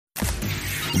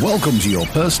Welcome to your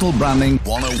Personal Branding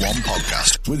 101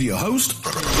 podcast with your host,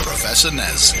 Professor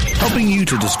Nez, helping you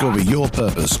to discover your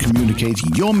purpose, communicate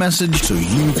your message so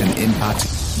you can impact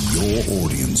your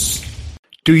audience.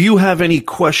 Do you have any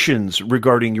questions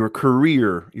regarding your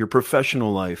career, your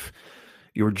professional life,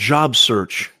 your job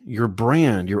search, your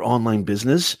brand, your online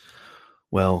business?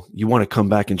 Well, you want to come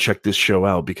back and check this show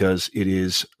out because it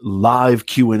is live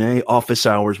Q&A, office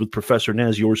hours with Professor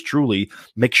Nez, yours truly.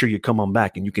 Make sure you come on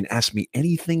back and you can ask me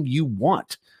anything you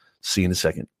want. See you in a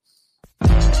second.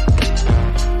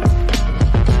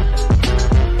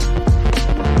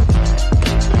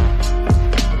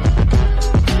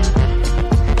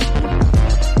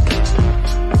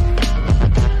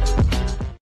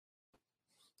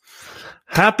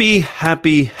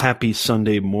 Happy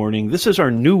Sunday morning. This is our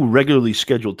new regularly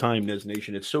scheduled time, Nez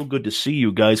Nation. It's so good to see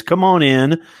you guys. Come on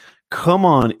in.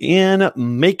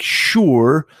 Make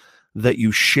sure that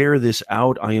you share this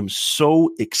out. I am so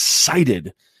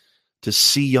excited to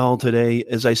see y'all today.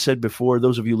 As I said before,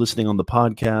 those of you listening on the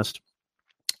podcast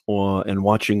and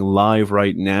watching live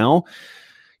right now,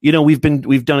 you know, we've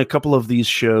done a couple of these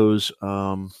shows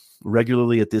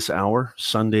regularly at this hour,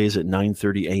 Sundays at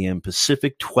 9:30 a.m.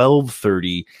 Pacific,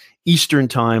 12:30 Eastern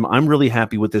time. I'm really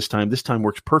happy with this time. This time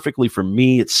works perfectly for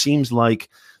me. It seems like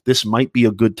this might be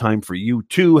a good time for you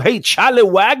too. Hey, Charlie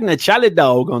Wagner, Charlie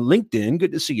Dog on LinkedIn.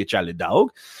 Good to see you, Charlie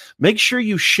Dog. Make sure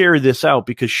you share this out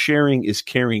because sharing is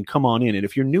caring. Come on in. And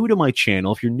if you're new to my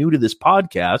channel, if you're new to this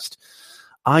podcast,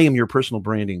 I am your personal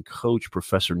branding coach,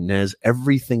 Professor Nez.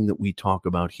 Everything that we talk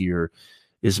about here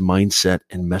is mindset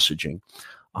and messaging.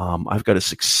 I've got a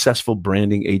successful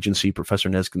branding agency, Professor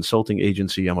Nez Consulting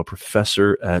Agency. I'm a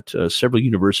professor at several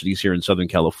universities here in Southern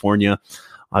California.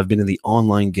 I've been in the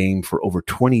online game for over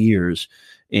 20 years,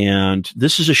 and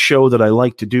this is a show that I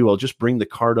like to do. I'll just bring the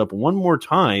card up one more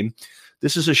time.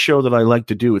 This is a show that I like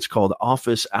to do. It's called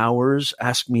Office Hours,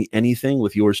 Ask Me Anything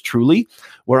with yours truly,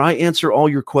 where I answer all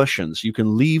your questions. You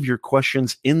can leave your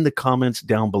questions in the comments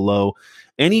down below.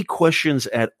 Any questions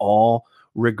at all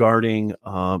regarding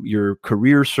your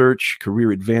career search,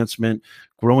 career advancement,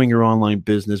 growing your online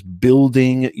business,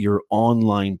 building your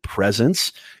online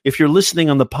presence. If you're listening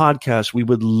on the podcast, we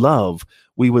would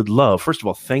love, first of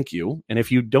all, thank you. And if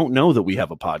you don't know that we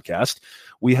have a podcast,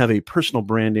 we have a Personal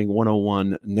Branding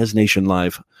 101 Nez Nation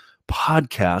Live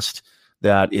podcast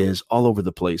that is all over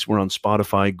the place. We're on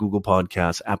Spotify, Google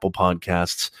Podcasts, Apple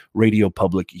Podcasts, Radio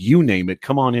Public, you name it.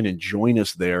 Come on in and join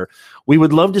us there. We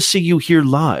would love to see you here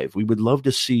live. We would love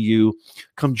to see you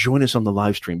come join us on the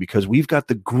live stream because we've got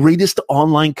the greatest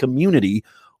online community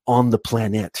on the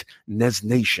planet, Nez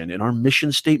Nation. And our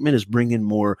mission statement is bringing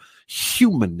more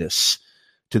humanness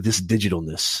to this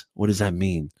digitalness. What does that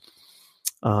mean?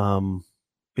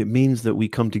 It means that we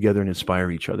come together and inspire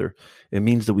each other. It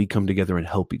means that we come together and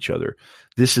help each other.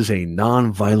 This is a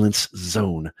non-violence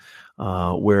zone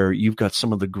where you've got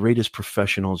some of the greatest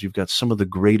professionals. You've got some of the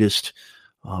greatest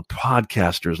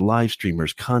podcasters, live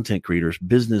streamers, content creators,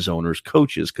 business owners,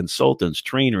 coaches, consultants,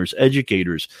 trainers,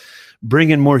 educators,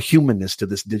 bringing more humanness to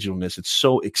this digitalness. It's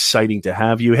so exciting to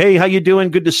have you. Hey, how you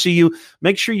doing? Good to see you.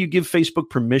 Make sure you give Facebook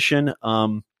permission.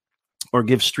 Or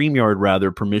give StreamYard,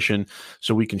 rather, permission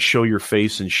so we can show your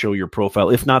face and show your profile.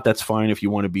 If not, that's fine if you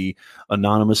want to be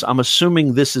anonymous. I'm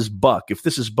assuming this is Buck. If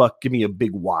this is Buck, give me a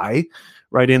big Y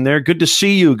right in there. Good to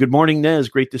see you. Good morning, Nez.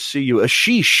 Great to see you.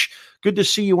 Ashish, good to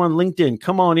see you on LinkedIn.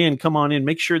 Come on in.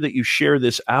 Make sure that you share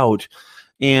this out.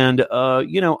 And,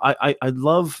 I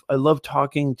love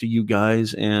talking to you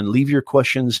guys, and leave your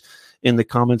questions in the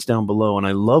comments down below. And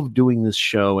I love doing this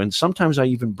show. And sometimes I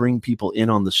even bring people in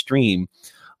on the stream.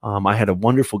 I had a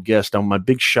wonderful guest. My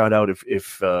big shout out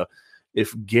if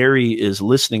Gary is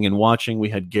listening and watching. We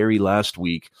had Gary last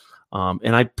week,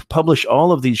 and I publish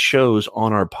all of these shows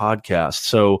on our podcast.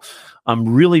 So I'm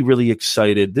really, really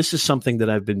excited. This is something that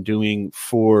I've been doing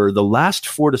for the last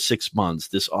 4 to 6 months.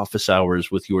 This office hours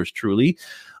with yours truly.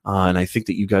 And I think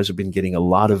that you guys have been getting a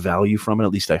lot of value from it.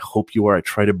 At least I hope you are. I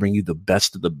try to bring you the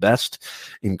best of the best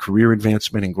in career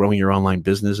advancement and growing your online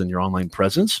business and your online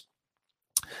presence.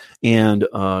 And,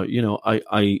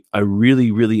 I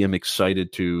really, really am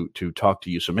excited to talk to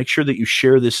you. So make sure that you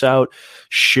share this out,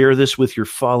 share this with your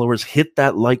followers, hit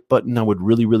that like button. I would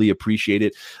really, really appreciate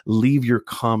it. Leave your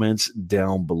comments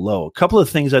down below. A couple of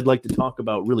things I'd like to talk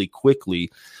about really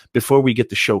quickly before we get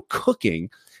the show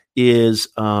cooking is,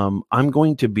 I'm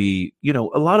going to be, a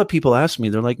lot of people ask me,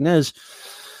 they're like, Nez,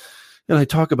 and I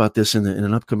talk about this in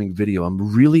an upcoming video.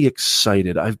 I'm really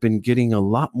excited. I've been getting a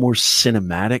lot more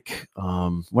cinematic.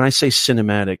 When I say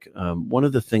cinematic, one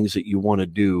of the things that you want to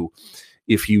do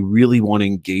if you really want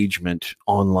engagement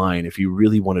online, if you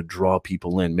really want to draw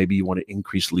people in, maybe you want to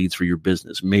increase leads for your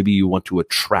business, maybe you want to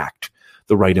attract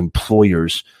the right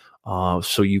employers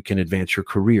so you can advance your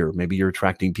career. Maybe you're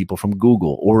attracting people from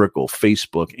Google, Oracle,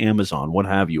 Facebook, Amazon, what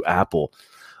have you, Apple.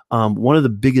 One of the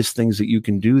biggest things that you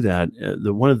can do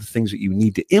one of the things that you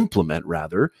need to implement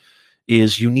rather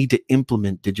is you need to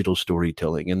implement digital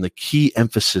storytelling. And the key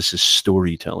emphasis is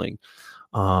storytelling.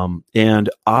 And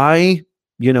I,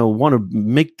 want to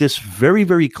make this very,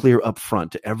 very clear up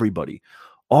front to everybody.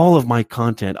 All of my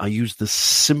content, I use the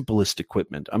simplest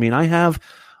equipment. I mean, I have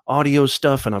audio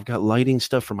stuff and I've got lighting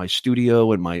stuff for my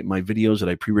studio and my videos that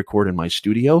I pre-record in my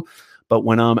studio. But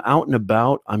when I'm out and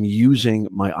about, I'm using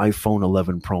my iPhone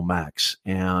 11 Pro Max,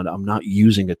 and I'm not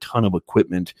using a ton of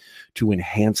equipment to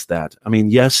enhance that. I mean,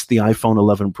 yes, the iPhone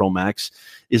 11 Pro Max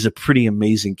is a pretty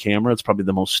amazing camera. It's probably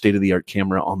the most state-of-the-art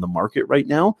camera on the market right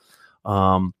now.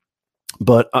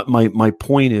 But my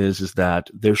point is that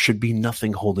there should be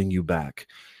nothing holding you back.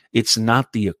 It's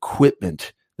not the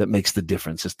equipment that makes the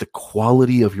difference. It's the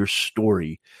quality of your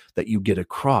story that you get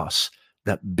across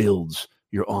that builds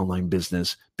your online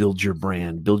business, builds your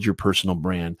brand, builds your personal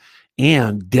brand,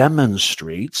 and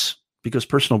demonstrates, because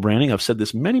personal branding, I've said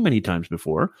this many, many times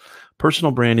before,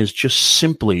 personal brand is just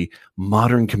simply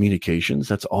modern communications.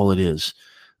 That's all it is.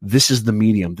 This is the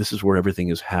medium. This is where everything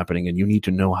is happening, and you need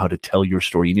to know how to tell your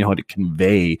story. You know how to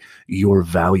convey your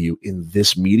value in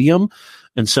this medium.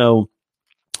 And so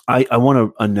I want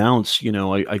to announce,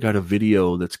 I got a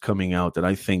video that's coming out that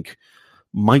I think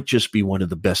might just be one of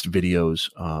the best videos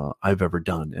I've ever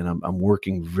done. And I'm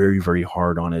working very, very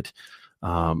hard on it.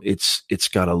 It's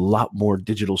got a lot more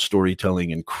digital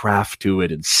storytelling and craft to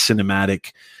it and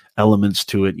cinematic elements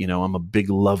to it. I'm a big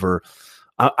lover.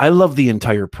 I love the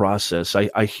entire process.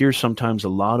 I hear sometimes a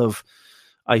lot of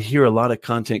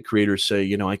content creators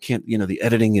say, I can't, the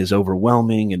editing is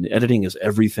overwhelming, and editing is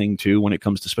everything too,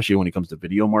 especially when it comes to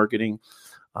video marketing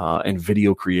and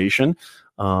video creation.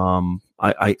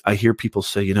 I hear people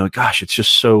say, gosh, it's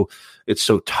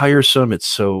so tiresome. It's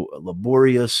so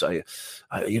laborious.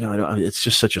 It's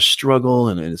just such a struggle.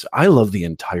 And I love the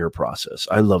entire process.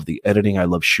 I love the editing. I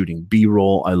love shooting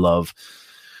B-roll. I love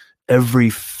every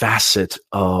facet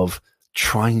of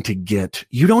trying to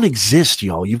you don't exist,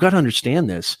 y'all. You've got to understand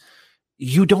this.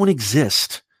 You don't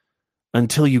exist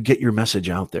until you get your message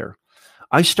out there.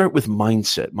 I start with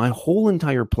mindset. My whole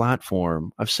entire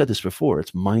platform, I've said this before,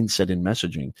 it's mindset in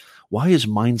messaging. Why is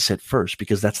mindset first?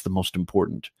 Because that's the most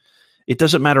important. It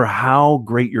doesn't matter how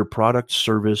great your product,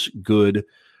 service, good,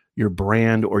 your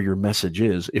brand, or your message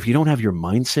is. If you don't have your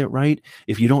mindset right,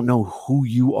 if you don't know who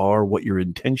you are, what your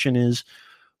intention is,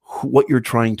 what you're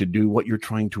trying to do, what you're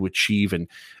trying to achieve, and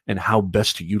how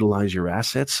best to utilize your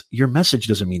assets, your message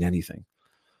doesn't mean anything.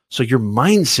 So your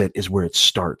mindset is where it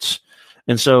starts.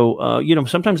 And so,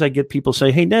 sometimes I get people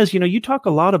say, hey, Nez, you talk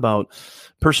a lot about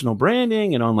personal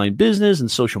branding and online business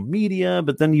and social media,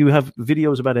 but then you have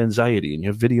videos about anxiety and you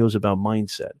have videos about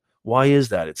mindset. Why is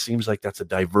that? It seems like that's a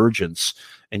divergence,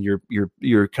 and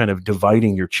you're kind of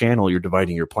dividing your channel, you're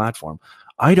dividing your platform.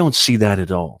 I don't see that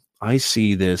at all. I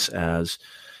see this as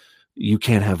you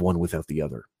can't have one without the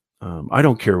other. I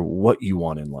don't care what you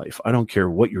want in life. I don't care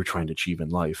what you're trying to achieve in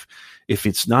life. If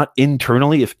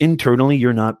internally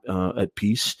you're not at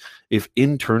peace, if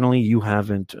internally you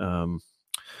haven't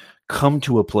come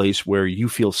to a place where you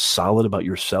feel solid about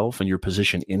yourself and your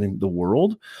position in the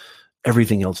world,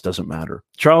 everything else doesn't matter.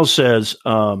 Charles says,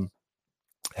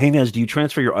 hey, Nez, do you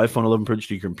transfer your iPhone 11 Pro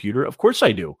to your computer? Of course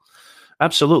I do.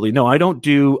 Absolutely. No, I don't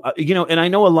do, and I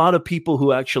know a lot of people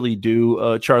who actually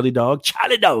do. Charlie Dog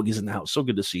is in the house. So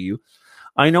good to see you.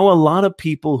 I know a lot of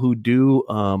people who do.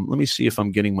 Let me see if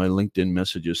I'm getting my LinkedIn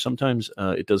messages. Sometimes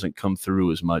it doesn't come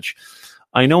through as much.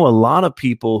 I know a lot of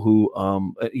people who,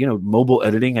 mobile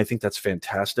editing. I think that's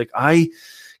fantastic. I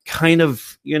kind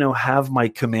of, have my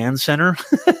command center,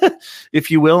 if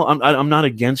you will. I'm not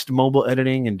against mobile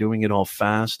editing and doing it all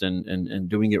fast and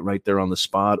doing it right there on the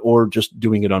spot, or just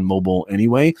doing it on mobile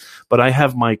anyway. But I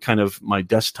have my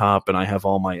desktop, and I have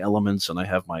all my elements, and I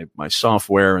have my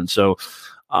software. And so,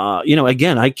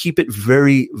 again, I keep it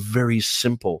very, very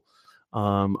simple.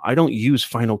 I don't use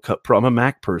Final Cut Pro. I'm a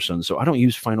Mac person, so I don't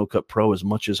use Final Cut Pro as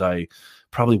much as I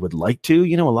probably would like to.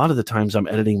 A lot of the times I'm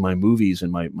editing my movies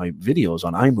and my videos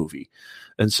on iMovie.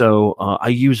 And so I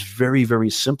use very, very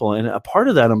simple. And a part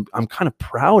of that I'm kind of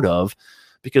proud of,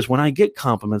 because when I get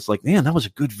compliments like, man, that was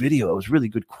a good video, it was really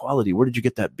good quality, where did you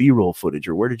get that B-roll footage,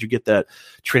 or where did you get that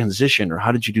transition, or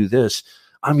how did you do this?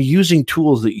 I'm using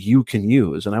tools that you can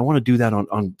use. And I want to do that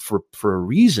for a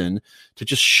reason, to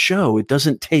just show it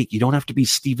doesn't take, you don't have to be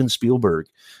Steven Spielberg.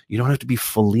 You don't have to be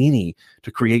Fellini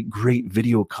to create great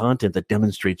video content that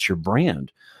demonstrates your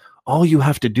brand. All you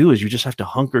have to do is you just have to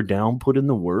hunker down, put in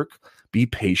the work, be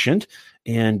patient,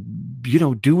 and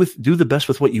do the best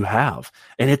with what you have.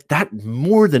 And that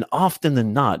more than often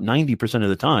than not, 90% of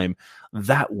the time,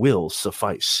 that will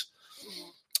suffice.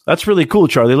 That's really cool,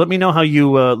 Charlie. Let me know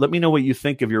let me know what you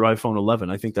think of your iPhone 11.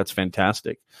 I think that's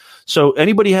fantastic. So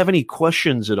anybody have any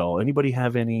questions at all? Anybody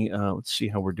have any, let's see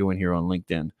how we're doing here on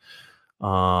LinkedIn.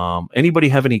 Anybody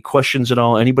have any questions at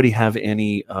all? Anybody have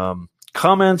any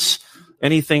comments?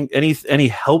 Anything, any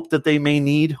help that they may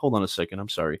need? Hold on a second. I'm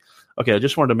sorry. Okay, I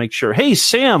just wanted to make sure. Hey,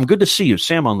 Sam, good to see you.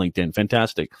 Sam on LinkedIn.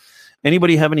 Fantastic.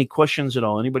 Anybody have any questions at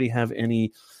all? Anybody have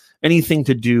anything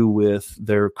to do with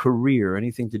their career,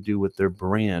 anything to do with their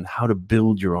brand, how to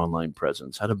build your online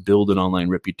presence, how to build an online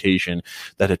reputation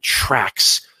that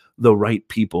attracts the right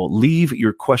people? Leave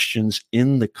your questions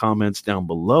in the comments down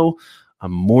below.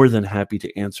 I'm more than happy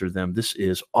to answer them. This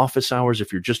is Office Hours.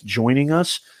 If you're just joining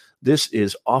us, this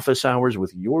is Office Hours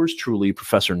with yours truly,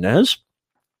 Professor Nez,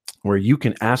 where you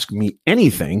can ask me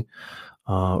anything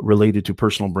related to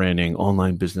personal branding,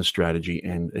 online business strategy,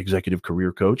 and executive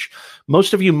career coach.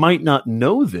 Most of you might not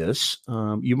know this.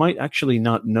 You might actually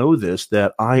not know this,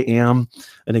 that I am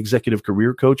an executive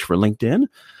career coach for LinkedIn.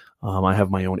 I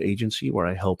have my own agency where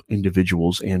I help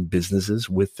individuals and businesses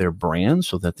with their brand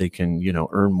so that they can,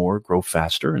 earn more, grow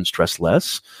faster, and stress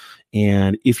less.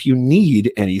 And if you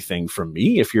need anything from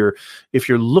me, if you're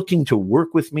looking to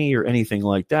work with me or anything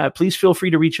like that, please feel free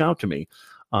to reach out to me.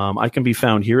 I can be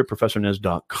found here at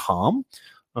professornez.com.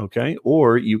 Okay.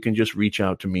 Or you can just reach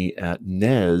out to me at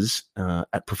nez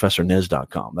at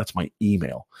professornez.com. That's my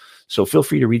email. So feel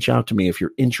free to reach out to me if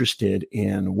you're interested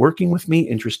in working with me,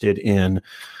 interested in,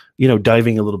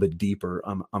 diving a little bit deeper.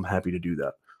 I'm happy to do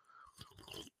that.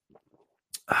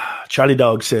 Charlie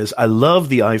Dog says, I love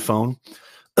the iPhone.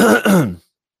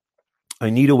 I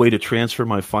need a way to transfer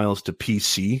my files to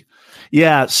PC.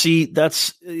 Yeah, see,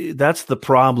 that's the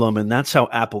problem, and that's how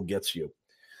Apple gets you.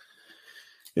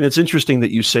 And it's interesting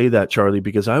that you say that, Charlie,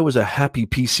 because I was a happy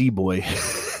PC boy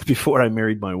before I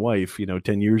married my wife,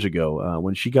 10 years ago.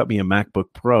 When she got me a MacBook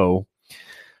Pro,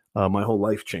 my whole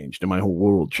life changed and my whole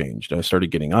world changed. I started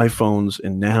getting iPhones,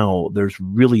 and now there's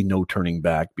really no turning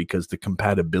back because the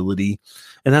compatibility,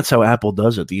 and that's how Apple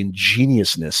does it, the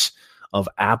ingeniousness of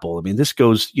Apple. I mean, this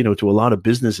goes, to a lot of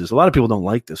businesses. A lot of people don't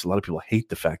like this. A lot of people hate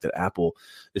the fact that Apple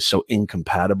is so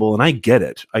incompatible. And I get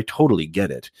it. I totally get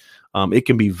it. It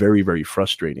can be very, very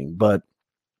frustrating. But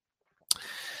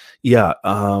yeah,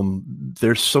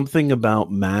 there's something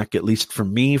about Mac, at least for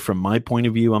me, from my point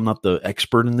of view. I'm not the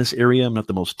expert in this area. I'm not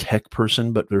the most tech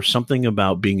person, but there's something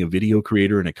about being a video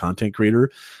creator and a content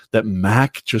creator that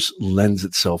Mac just lends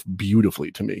itself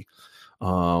beautifully to me.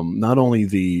 Not only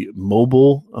the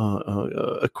mobile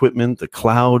equipment, the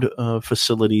cloud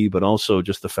facility, but also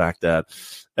just the fact that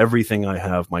everything I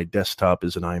have, my desktop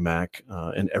is an iMac,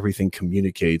 and everything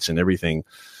communicates and everything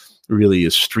really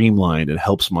is streamlined. It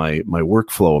helps my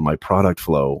workflow and my product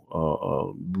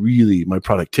flow, really my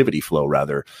productivity flow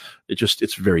rather.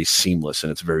 It's very seamless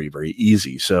and it's very, very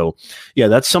easy. So yeah,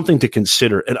 that's something to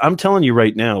consider. And I'm telling you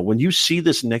right now, when you see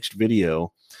this next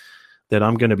video that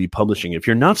I'm going to be publishing, if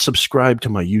you're not subscribed to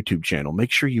my YouTube channel,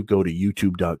 make sure you go to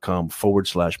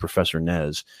youtube.com/Professor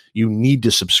Nez. You need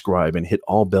to subscribe and hit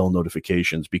all bell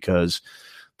notifications, because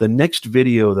the next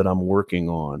video that I'm working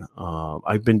on,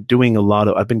 I've been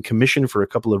commissioned for a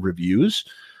couple of reviews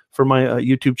for my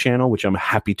YouTube channel, which I'm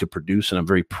happy to produce. And I'm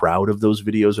very proud of those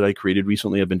videos that I created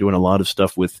recently. I've been doing a lot of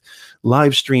stuff with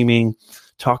live streaming,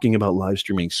 talking about live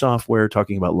streaming software,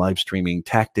 talking about live streaming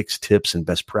tactics, tips, and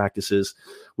best practices,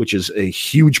 which is a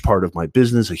huge part of my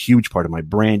business, a huge part of my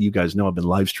brand. You guys know I've been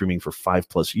live streaming for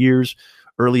 5+ years,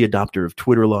 early adopter of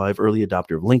Twitter Live, early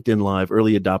adopter of LinkedIn Live,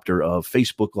 early adopter of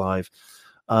Facebook Live.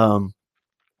 And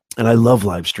I love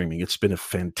live streaming. It's been a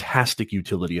fantastic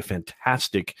utility, a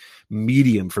fantastic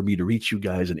medium for me to reach you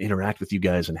guys and interact with you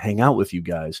guys and hang out with you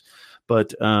guys.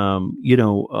 But, I've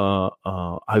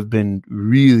been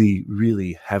really,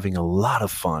 really having a lot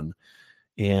of fun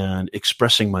and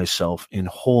expressing myself in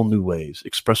whole new ways,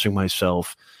 expressing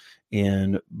myself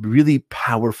in really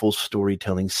powerful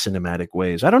storytelling, cinematic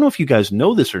ways. I don't know if you guys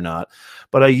know this or not,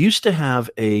 but I used to have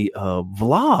a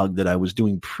vlog that I was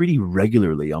doing pretty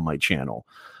regularly on my channel.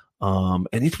 And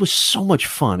it was so much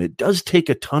fun. It does take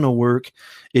a ton of work.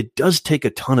 It does take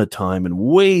a ton of time, and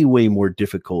way, way more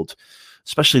difficult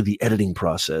especially the editing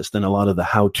process, than a lot of the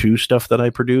how-to stuff that I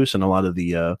produce and a lot of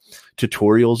the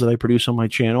tutorials that I produce on my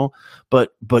channel.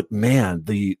 But man,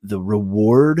 the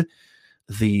reward,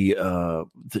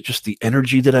 just the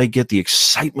energy that I get, the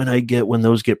excitement I get when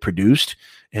those get produced,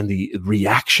 and the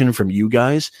reaction from you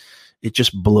guys, it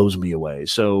just blows me away.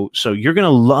 So you're going to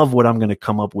love what I'm going to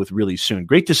come up with really soon.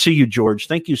 Great to see you, George.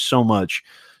 Thank you so much.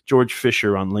 George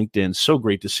Fisher on LinkedIn. So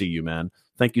great to see you, man.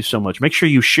 Thank you so much. Make sure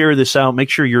you share this out. Make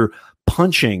sure you're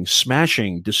punching,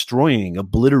 smashing, destroying,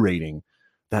 obliterating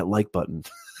that like button.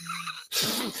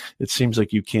 It seems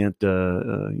like you can't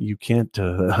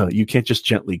just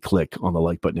gently click on the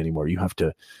like button anymore. You have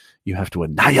to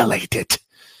annihilate it.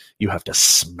 You have to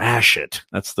smash it.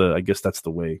 I guess that's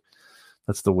the way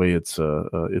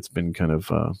it's been kind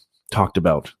of talked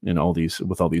about with all these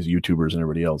YouTubers and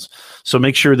everybody else. So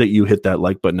make sure that you hit that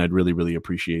like button. I'd really, really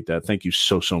appreciate that. Thank you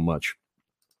so much.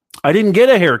 I didn't get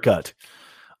a haircut.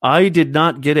 I did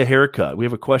not get a haircut. We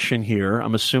have a question here.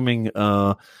 I'm assuming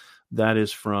that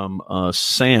is from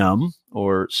Sam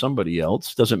or somebody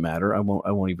else. Doesn't matter. I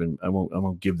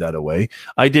won't give that away.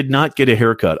 I did not get a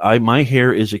haircut. My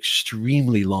hair is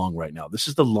extremely long right now. This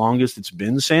is the longest it's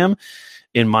been, Sam,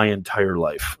 in my entire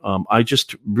life. I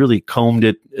just really combed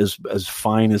it as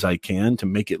fine as I can to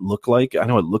make it look like, I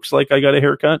know it looks like I got a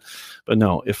haircut, but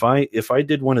no, if I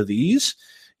did one of these,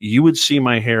 you would see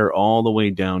my hair all the way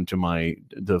down to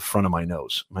the front of my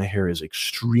nose. My hair is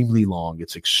extremely long.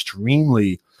 It's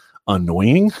extremely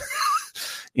annoying.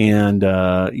 And,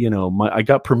 I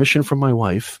got permission from my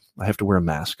wife. I have to wear a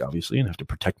mask, obviously, and I have to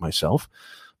protect myself,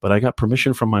 but I got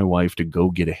permission from my wife to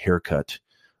go get a haircut.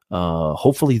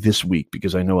 Hopefully this week,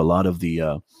 because I know a lot of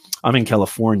I'm in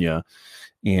California,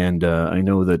 and I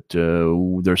know that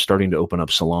they're starting to open up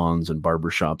salons and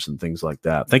barbershops and things like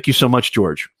that. Thank you so much,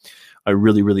 George. I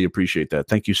really, really appreciate that.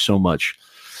 Thank you so much.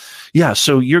 Yeah,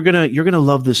 so you're gonna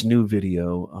love this new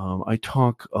video. I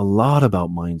talk a lot about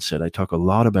mindset. I talk a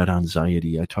lot about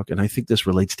anxiety. And I think this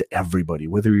relates to everybody,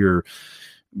 whether you're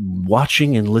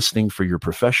watching and listening for your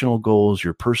professional goals,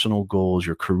 your personal goals,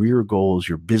 your career goals,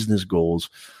 your business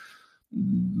goals.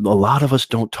 A lot of us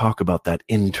don't talk about that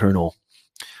internal.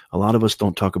 A lot of us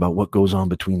don't talk about what goes on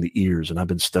between the ears. And I've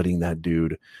been studying that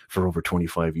dude for over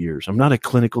 25 years. I'm not a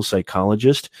clinical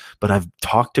psychologist, but I've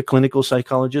talked to clinical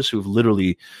psychologists who've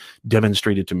literally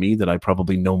demonstrated to me that I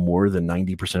probably know more than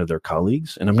 90% of their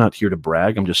colleagues. And I'm not here to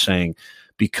brag. I'm just saying,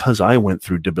 because I went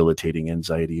through debilitating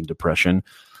anxiety and depression,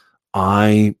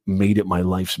 I made it my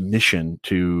life's mission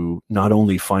to not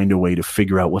only find a way to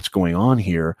figure out what's going on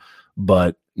here,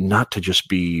 but not to just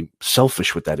be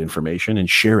selfish with that information and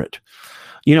share it.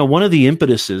 One of the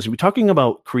impetuses, we're talking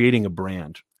about creating a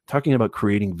brand, talking about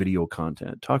creating video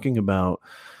content, talking about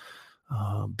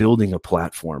building a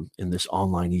platform in this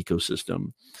online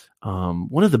ecosystem.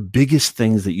 One of the biggest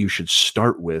things that you should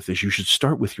start with is you should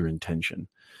start with your intention.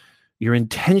 Your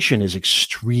intention is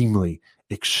extremely,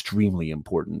 extremely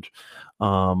important.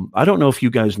 I don't know if you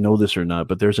guys know this or not,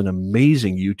 but there's an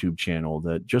amazing YouTube channel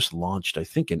that just launched, I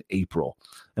think, in April.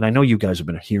 And I know you guys have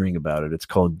been hearing about it. It's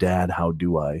called Dad, How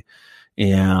Do I?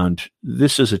 And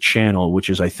this is a channel which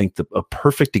is, I think, a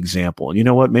perfect example. And you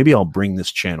know what? Maybe I'll bring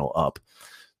this channel up.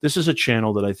 This is a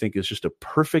channel that I think is just a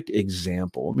perfect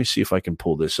example. Let me see if I can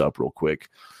pull this up real quick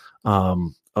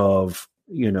of,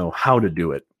 how to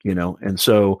do it, And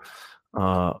so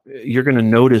you're going to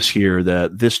notice here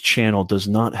that this channel does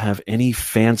not have any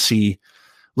fancy.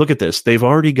 Look at this. They've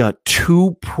already got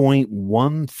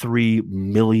 2.13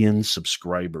 million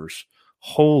subscribers.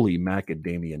 Holy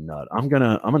macadamia nut. I'm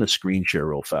gonna screen share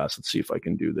real fast. Let's see if I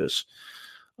can do this.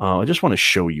 I just want to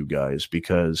show you guys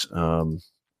because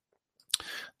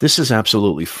this is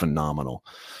absolutely phenomenal.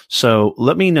 So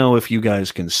let me know if you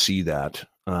guys can see that.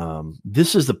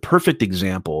 This is the perfect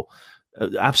example,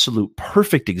 absolute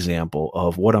perfect example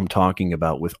of what I'm talking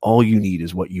about with all you need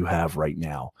is what you have right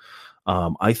now.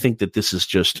 I think that this is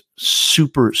just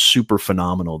super, super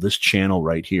phenomenal. This channel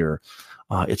right here.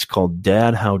 It's called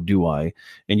Dad, How Do I?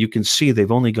 And you can see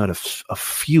they've only got a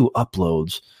few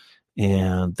uploads,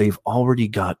 and they've already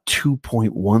got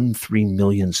 2.13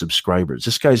 million subscribers.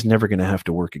 This guy's never going to have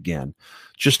to work again.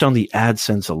 Just on the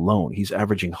AdSense alone, he's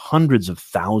averaging hundreds of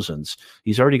thousands.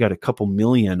 He's already got a couple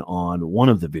million on one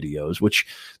of the videos, which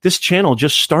this channel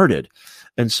just started.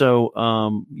 And so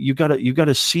you got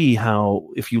to see how,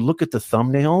 if you look at the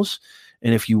thumbnails,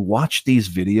 and if you watch these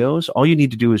videos, all you need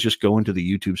to do is just go into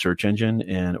the YouTube search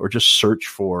engine or just search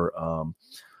for,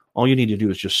 all you need to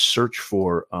do is just search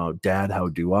for Dad, How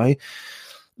Do I?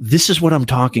 This is what I'm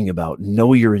talking about.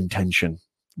 Know your intention.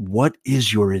 What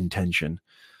is your intention?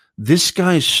 This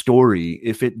guy's story,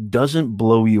 if it doesn't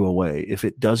blow you away, if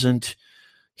it doesn't,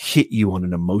 hit you on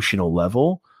an emotional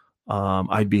level,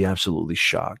 I'd be absolutely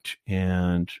shocked.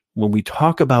 And when we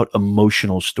talk about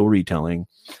emotional storytelling,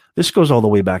 this goes all the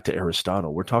way back to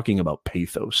Aristotle. We're talking about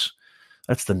pathos.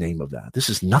 That's the name of that. This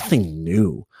is nothing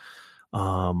new.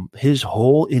 His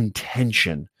whole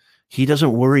intention, he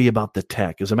doesn't worry about the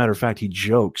tech. As a matter of fact, he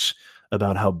jokes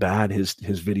about how bad his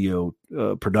video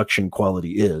production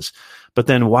quality is. But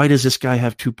then why does this guy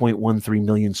have 2.13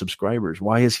 million subscribers?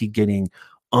 Why is he getting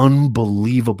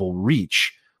unbelievable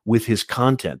reach with his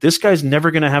content? This guy's never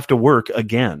going to have to work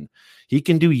again. He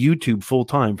can do YouTube full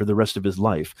time for the rest of his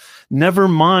life. Never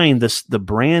mind the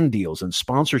brand deals and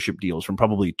sponsorship deals from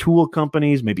probably tool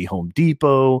companies, maybe Home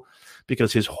Depot,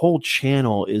 because his whole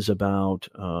channel is about,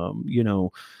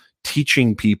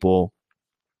 teaching people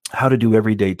how to do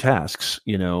everyday tasks.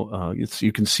 You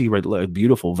can see right, a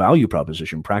beautiful value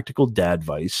proposition, practical dad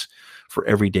advice for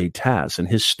everyday tasks. And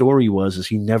his story is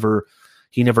he never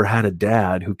had a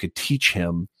dad who could teach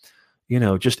him,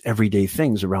 just everyday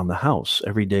things around the house,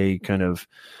 everyday kind of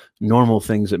normal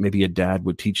things that maybe a dad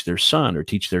would teach their son or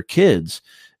teach their kids.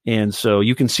 And so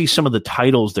you can see some of the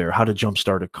titles there: how to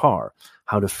jumpstart a car,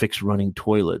 how to fix running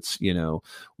toilets,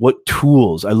 what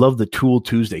tools. I love the Tool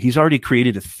Tuesday. He's already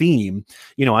created a theme.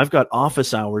 I've got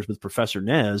office hours with Professor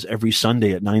Nez every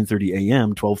Sunday at 9:30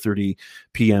 a.m., 12:30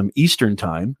 p.m. Eastern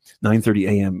time, 9:30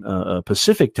 a.m.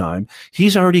 Pacific time.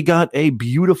 He's already got a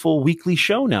beautiful weekly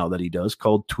show now that he does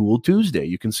called Tool Tuesday.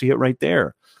 You can see it right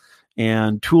there.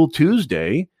 And Tool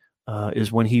Tuesday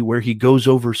is where he goes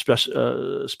over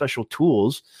special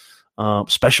tools,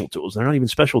 special tools. They're not even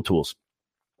special tools.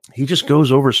 He just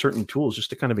goes over certain tools just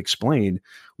to kind of explain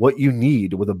what you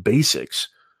need with the basics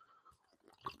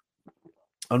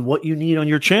on what you need on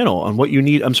your channel, on what you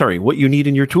need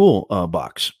in your tool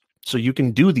box. So you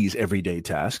can do these everyday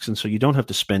tasks. And so you don't have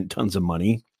to spend tons of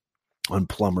money on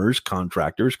plumbers,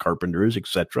 contractors, carpenters,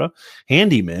 etc.,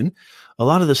 handymen. A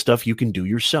lot of the stuff you can do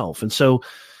yourself. And so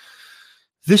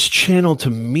this channel to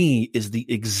me is the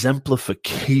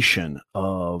exemplification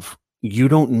of, you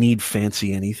don't need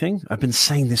fancy anything. I've been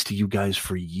saying this to you guys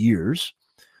for years.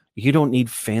 You don't need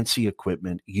fancy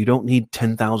equipment. You don't need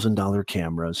 $10,000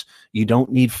 cameras. You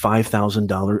don't need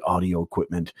 $5,000 audio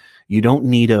equipment. You don't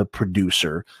need a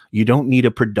producer. You don't need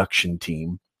a production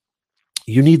team.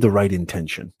 You need the right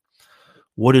intention.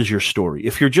 What is your story?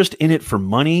 If you're just in it for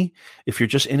money, if you're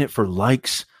just in it for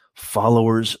likes,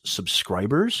 followers,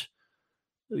 subscribers,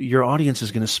 your audience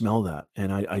is going to smell that.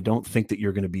 And I don't think that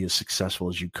you're going to be as successful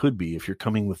as you could be if you're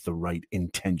coming with the right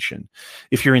intention.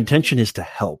 If your intention is to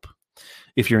help,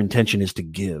 if your intention is to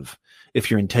give,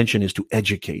 if your intention is to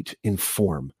educate,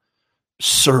 inform,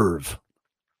 serve,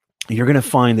 you're going to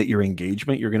find that your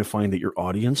engagement, you're going to find that your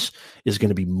audience is going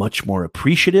to be much more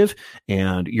appreciative,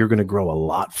 and you're going to grow a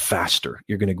lot faster.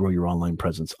 You're going to grow your online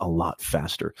presence a lot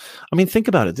faster. I mean, think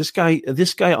about it. This guy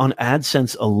on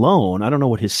AdSense alone, I don't know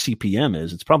what his CPM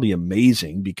is. It's probably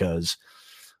amazing because,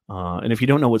 and if you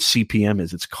don't know what CPM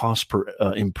is, it's cost per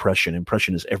impression.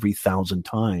 Impression is every 1,000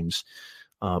 times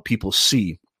people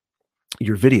see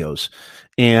your videos,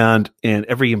 and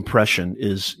every impression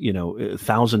is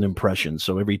 1,000 impressions.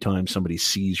 So every time somebody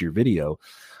sees your video,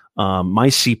 my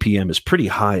CPM is pretty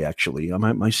high actually.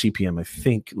 My CPM, I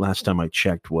think last time I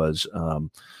checked, was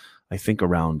I think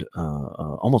around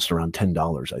almost around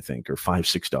 $10, I think, or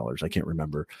 $5-6. I can't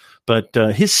remember, but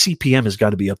his CPM has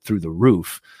got to be up through the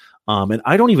roof. And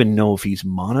I don't even know if he's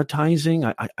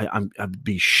monetizing. I'd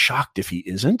be shocked if he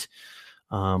isn't.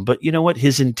 But you know what?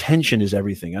 His intention is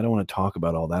everything. I don't want to talk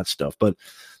about all that stuff. But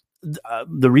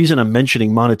the reason I'm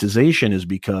mentioning monetization is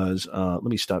because, let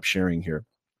me stop sharing here.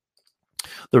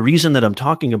 The reason that I'm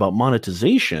talking about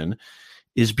monetization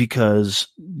is because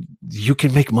you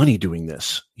can make money doing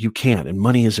this. You can, and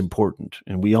money is important.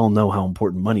 And we all know how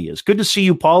important money is. Good to see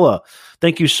you, Paula.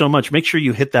 Thank you so much. Make sure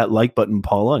you hit that like button,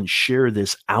 Paula, and share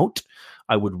this out.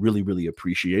 I would really, really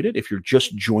appreciate it. If you're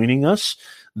just joining us,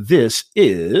 this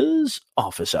is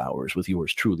Office Hours with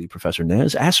yours truly, Professor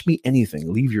Nez. Ask me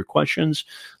anything. Leave your questions.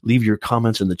 Leave your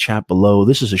comments in the chat below.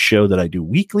 This is a show that I do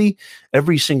weekly,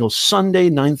 every single Sunday,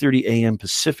 9:30 a.m.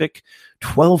 Pacific,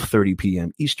 12:30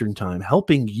 p.m. Eastern Time,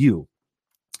 helping you.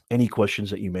 Any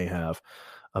questions that you may have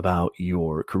about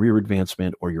your career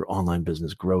advancement or your online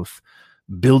business growth,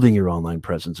 building your online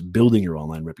presence, building your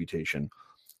online reputation,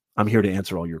 I'm here to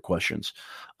answer all your questions.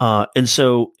 And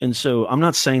so I'm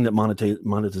not saying that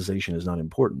monetization is not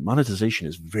important. Monetization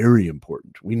is very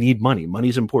important. We need money. Money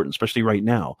is important, especially right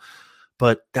now.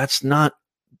 But that's not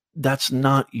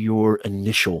your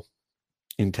initial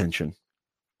intention.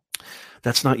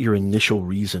 That's not your initial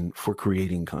reason for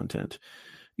creating content.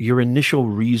 your initial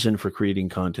reason for creating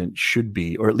content should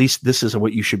be, or at least this is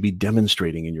what you should be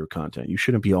demonstrating in your content. You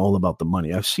shouldn't be all about the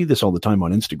money. I see this all the time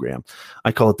on Instagram.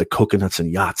 I call it the coconuts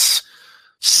and yachts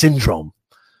syndrome,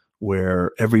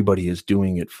 where everybody is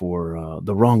doing it for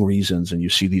the wrong reasons. And you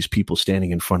see these people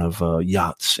standing in front of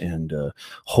yachts and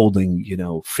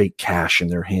holding, fake cash in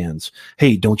their hands.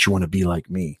 Hey, don't you want to be like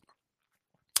me?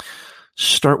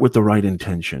 Start with the right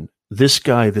intention. This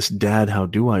guy, this Dad How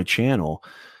Do I channel,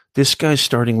 this guy's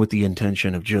starting with the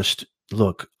intention of just,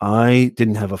 look, I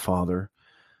didn't have a father.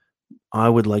 I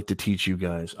would like to teach you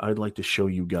guys. I'd like to show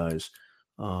you guys,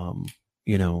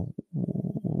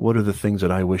 what are the things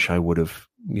that I wish I would have,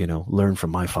 learned from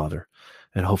my father.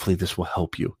 And hopefully this will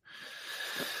help you.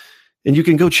 And you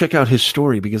can go check out his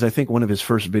story, because I think one of his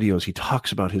first videos, he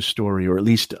talks about his story, or at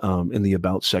least in the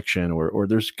about section, or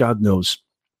there's, God knows,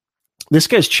 this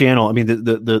guy's channel. I mean,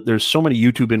 there's so many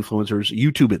YouTube influencers.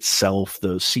 YouTube itself,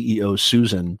 the CEO,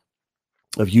 Susan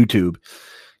of YouTube,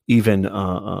 even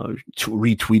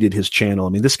retweeted his channel. I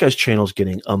mean, this guy's channel is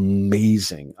getting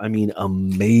amazing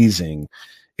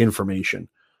information.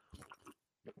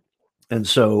 And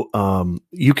so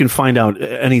you can find out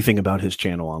anything about his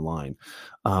channel online.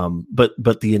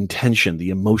 But the intention, the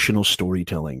emotional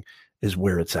storytelling is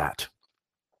where it's at.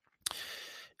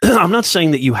 I'm not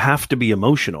saying that you have to be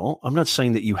emotional. I'm not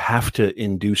saying that you have to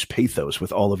induce pathos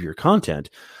with all of your content,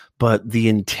 but the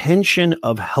intention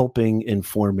of helping,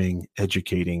 informing,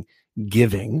 educating,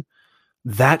 giving,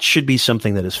 that should be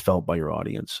something that is felt by your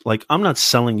audience. Like, I'm not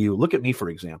selling you. Look at me, for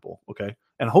example. Okay.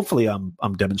 And hopefully I'm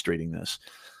demonstrating this.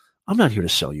 I'm not here to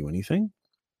sell you anything.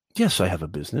 Yes, I have a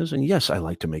business, and yes, I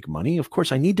like to make money. Of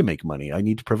course, I need to make money. I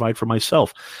need to provide for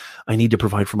myself. I need to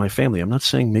provide for my family. I'm not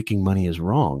saying making money is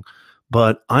wrong,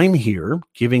 but I'm here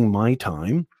giving my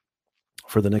time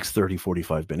for the next 30,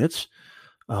 45 minutes,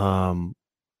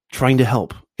 trying to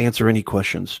help, answer any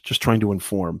questions, just trying to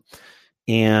inform.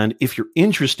 And if you're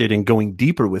interested in going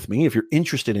deeper with me, if you're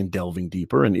interested in delving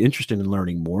deeper and interested in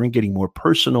learning more and getting more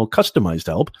personal, customized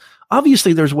help,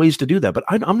 obviously there's ways to do that, but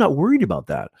I'm not worried about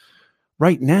that.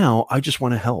 Right now, I just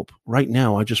want to help. Right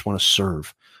now, I just want to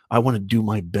serve. I want to do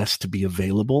my best to be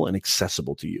available and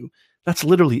accessible to you. That's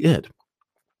literally it.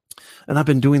 And I've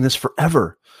been doing this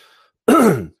forever.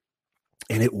 And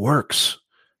it works.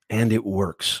 And it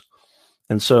works.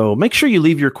 And so make sure you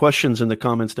leave your questions in the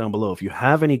comments down below. If you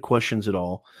have any questions at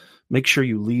all, make sure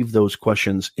you leave those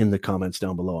questions in the comments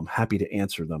down below. I'm happy to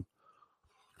answer them.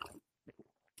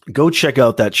 Go check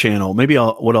out that channel. Maybe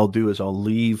what I'll do is I'll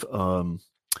leave a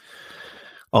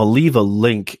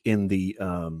link in the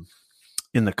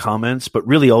comments, but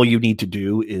really all you need to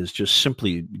do is just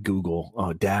simply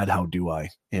Google Dad How Do I?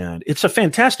 And it's a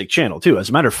fantastic channel too. As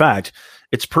a matter of fact,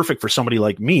 it's perfect for somebody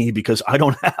like me, because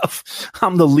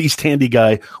I'm the least handy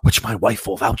guy, which my wife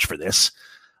will vouch for this.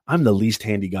 I'm the least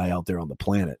handy guy out there on the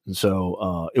planet. And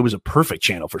so it was a perfect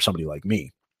channel for somebody like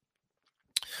me.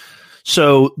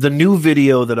 So the new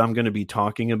video that I'm going to be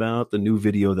talking about, the new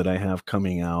video that I have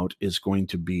coming out, is going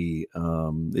to be,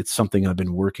 it's something I've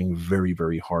been working very,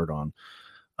 very hard on.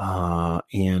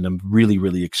 And I'm really,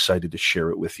 really excited to share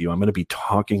it with you. I'm going to be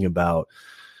talking about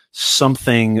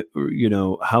something,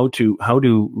 how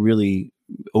to really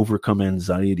overcome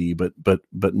anxiety, but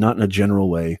not in a general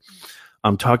way.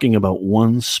 I'm talking about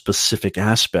one specific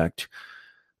aspect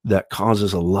that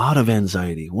causes a lot of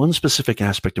anxiety, one specific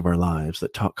aspect of our lives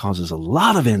that causes a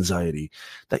lot of anxiety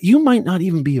that you might not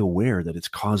even be aware that it's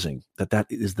causing, that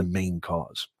is the main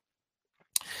cause.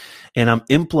 And I'm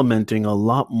implementing a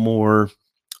lot more.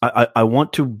 I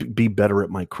want to be better at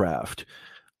my craft.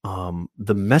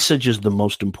 The message is the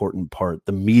most important part.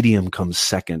 The medium comes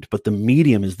second, but the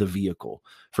medium is the vehicle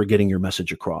for getting your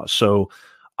message across. So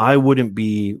I wouldn't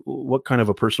be, what kind of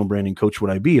a personal branding coach would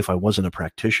I be if I wasn't a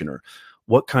practitioner?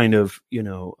 What kind of,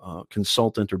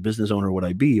 consultant or business owner would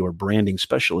I be, or branding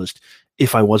specialist,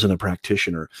 if I wasn't a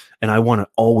practitioner? And I want to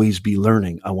always be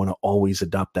learning. I want to always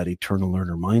adopt that eternal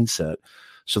learner mindset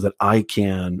so that I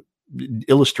can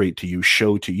illustrate to you,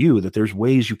 show to you that there's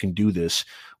ways you can do this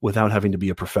without having to be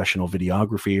a professional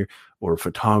videographer or a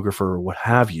photographer or what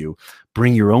have you.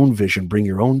 Bring your own vision, bring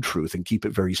your own truth, and keep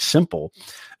it very simple.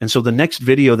 And so the next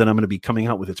video that I'm going to be coming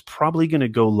out with, it's probably going to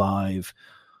go live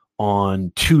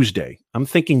on Tuesday. I'm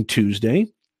thinking Tuesday.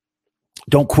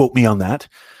 Don't quote me on that.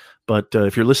 But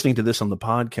if you're listening to this on the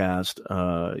podcast,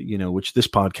 which this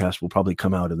podcast will probably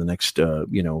come out in the next,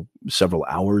 several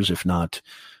hours, if not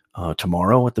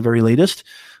tomorrow at the very latest.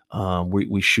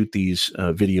 We shoot these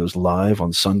videos live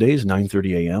on Sundays,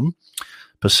 9:30 a.m.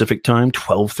 Pacific time,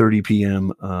 12:30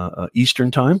 p.m.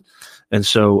 Eastern time. And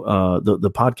so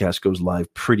the podcast goes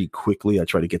live pretty quickly. I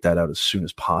try to get that out as soon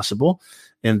as possible.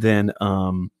 And then,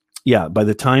 by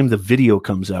the time the video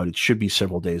comes out, it should be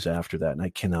several days after that. And I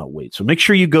cannot wait. So make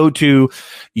sure you go to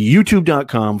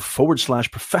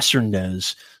youtube.com/Professor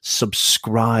Nez,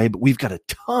 subscribe. We've got a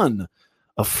ton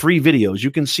of free videos. You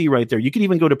can see right there. You can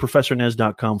even go to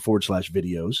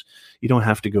professornez.com/videos. You don't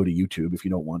have to go to YouTube if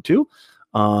you don't want to.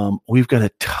 We've got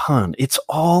a ton. It's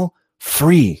all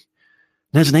free.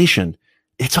 Nez Nation,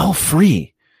 it's all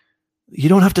free. You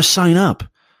don't have to sign up.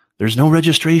 There's no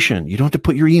registration. You don't have to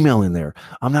put your email in there.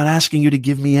 I'm not asking you to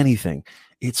give me anything.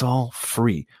 It's all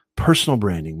free. Personal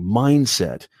branding,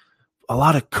 mindset, a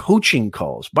lot of coaching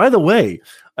calls. By the way,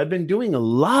 I've been doing a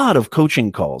lot of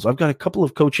coaching calls. I've got a couple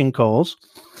of coaching calls.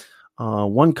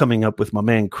 One coming up with my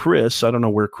man, Chris. I don't know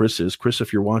where Chris is. Chris,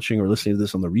 if you're watching or listening to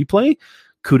this on the replay,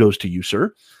 kudos to you,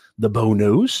 sir. The Bo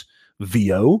Knows,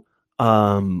 VO.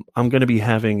 I'm going to be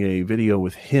having a video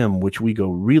with him, which we go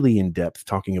really in depth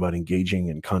talking about engaging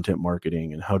and content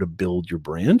marketing and how to build your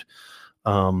brand.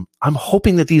 I'm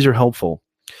hoping that these are helpful.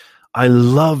 I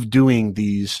love doing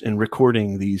these and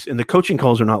recording these, and the coaching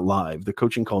calls are not live. The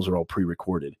coaching calls are all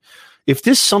pre-recorded. If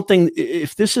this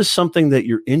is something that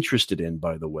you're interested in,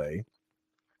 by the way,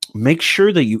 make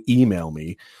sure that you email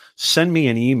me, send me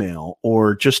an email,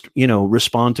 or just,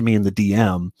 respond to me in the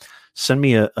DM. Send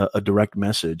me a direct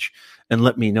message and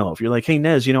let me know. If you're like, hey,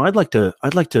 Nez, I'd like to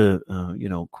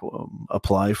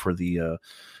apply for the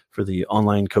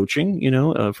online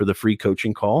coaching, for the free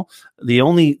coaching call. The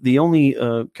only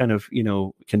kind of,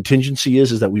 contingency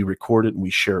is that we record it and we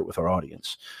share it with our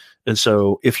audience. And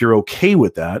so if you're okay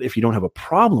with that, if you don't have a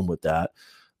problem with that,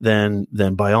 then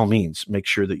by all means, make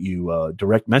sure that you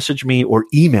direct message me or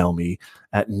email me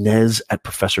at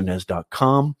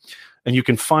nez@professornez.com. And you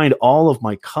can find all of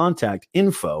my contact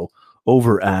info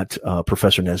over at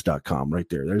professornez.com right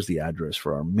there. There's the address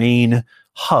for our main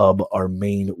hub, our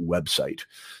main website.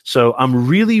 So I'm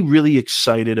really, really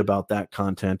excited about that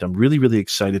content. I'm really, really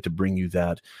excited to bring you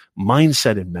that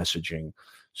mindset and messaging.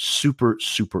 Super,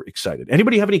 super excited.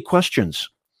 Anybody have any questions?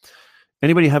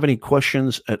 Anybody have any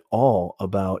questions at all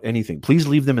about anything? Please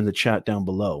leave them in the chat down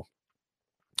below.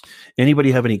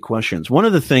 Anybody have any questions? One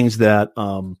of the things that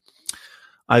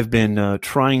I've been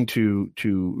trying to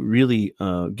really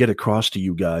get across to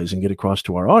you guys and get across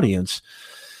to our audience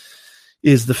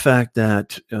is the fact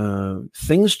that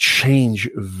things change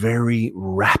very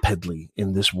rapidly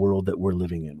in this world that we're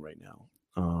living in right now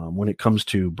when it comes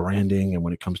to branding and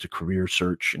when it comes to career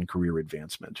search and career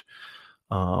advancement.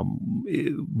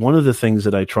 One of the things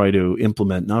that I try to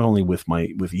implement, not only with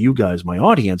you guys, my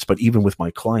audience, but even with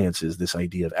my clients, is this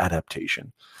idea of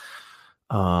adaptation.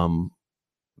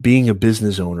 Being a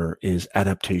business owner is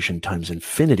adaptation times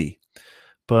infinity.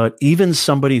 But even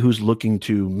somebody who's looking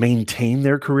to maintain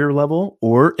their career level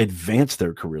or advance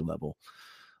their career level,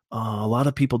 a lot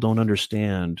of people don't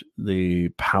understand the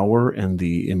power and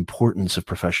the importance of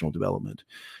professional development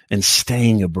and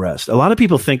staying abreast. A lot of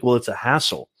people think, well, it's a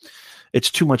hassle. It's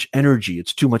too much energy.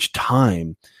 It's too much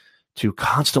time to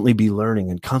constantly be learning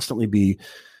and constantly be,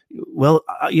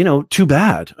 too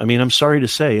bad. I mean, I'm sorry to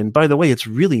say. And by the way, it's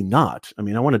really not. I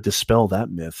mean, I want to dispel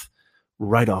that myth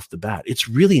right off the bat. It's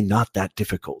really not that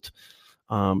difficult.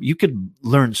 You could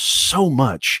learn so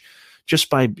much just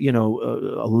by,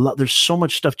 there's so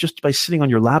much stuff just by sitting on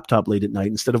your laptop late at night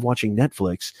instead of watching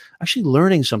Netflix, actually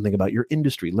learning something about your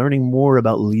industry, learning more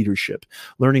about leadership,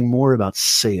 learning more about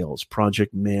sales,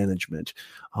 project management,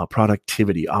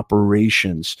 productivity,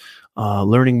 operations,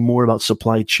 learning more about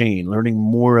supply chain, learning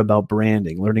more about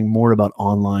branding, learning more about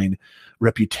online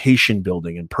reputation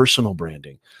building and personal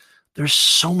branding. There's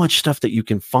so much stuff that you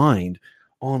can find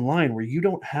online where you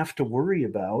don't have to worry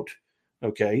about.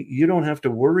 Okay, you don't have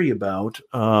to worry about.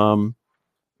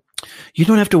 You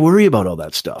don't have to worry about all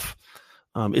that stuff.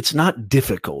 It's not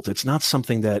difficult. It's not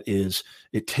something that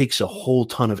it takes a whole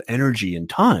ton of energy and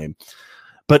time.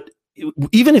 But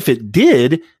even if it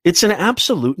did, it's an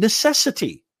absolute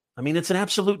necessity. I mean, it's an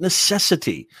absolute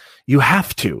necessity. You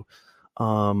have to.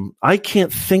 I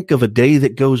can't think of a day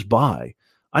that goes by.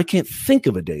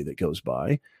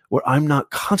 Where I'm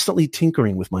not constantly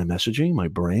tinkering with my messaging, my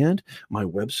brand, my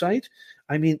website.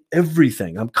 I mean,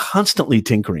 everything. I'm constantly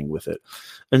tinkering with it.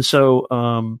 And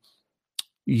so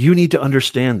you need to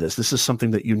understand this. This is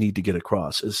something that you need to get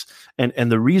across.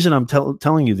 And the reason I'm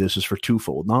telling you this is for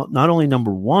twofold. Not only,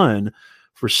 number one,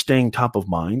 for staying top of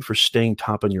mind, for staying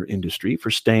top in your industry,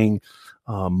 for staying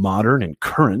modern and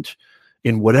current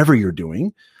in whatever you're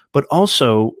doing, but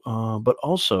also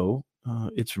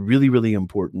it's really, really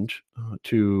important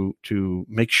to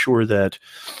make sure that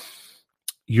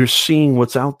you're seeing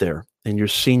what's out there, and you're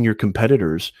seeing your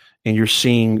competitors, and you're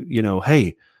seeing,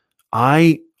 hey,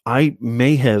 I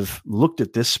may have looked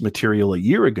at this material a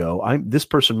year ago. This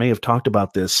person may have talked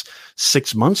about this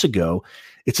 6 months ago.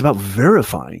 It's about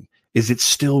verifying. Is it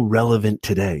still relevant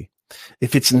today?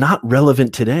 If it's not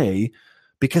relevant today,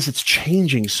 because it's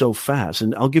changing so fast.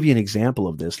 And I'll give you an example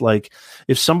of this. Like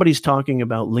if somebody's talking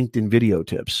about LinkedIn video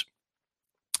tips,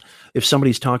 if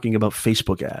somebody's talking about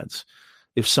Facebook ads,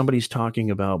 if somebody's talking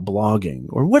about blogging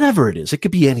or whatever it is, it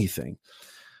could be anything.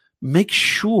 Make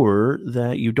sure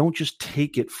that you don't just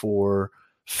take it for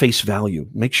face value.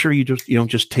 Make sure you don't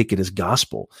just take it as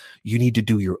gospel. You need to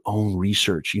do your own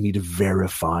research. You need to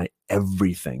verify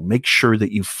everything. Make sure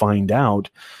that you find out,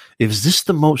 is this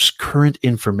the most current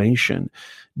information?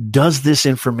 Does this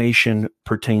information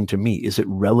pertain to me? Is it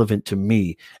relevant to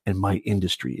me and my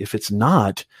industry? If it's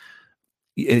not,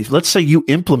 let's say you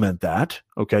implement that,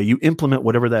 okay, you implement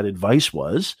whatever that advice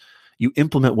was, you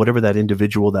implement whatever that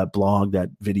individual, that blog, that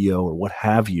video, or what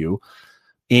have you,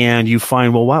 and you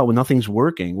find, well, nothing's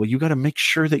working. Well, you got to make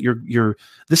sure that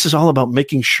this is all about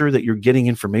making sure that you're getting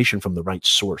information from the right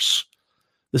source.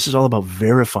 This is all about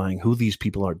verifying who these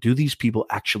people are. Do these people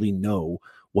actually know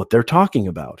what they're talking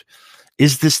about?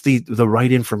 Is this the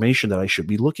right information that I should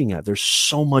be looking at? There's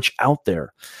so much out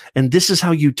there. And this is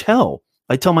how you tell.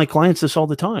 I tell my clients this all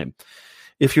the time.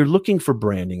 If you're looking for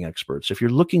branding experts, if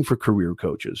you're looking for career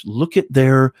coaches, look at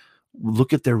their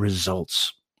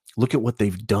results. Look at what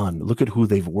they've done. Look at who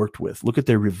they've worked with. Look at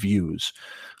their reviews.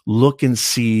 Look and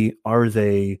see, are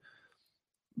they,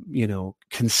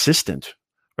 consistent?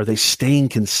 Are they staying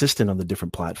consistent on the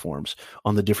different platforms,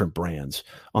 on the different brands,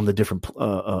 on the different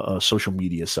social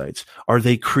media sites? Are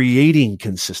they creating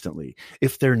consistently?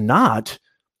 If they're not,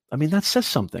 that says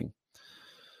something.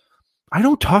 I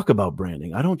don't talk about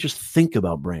branding. I don't just think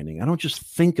about branding. I don't just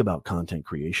think about content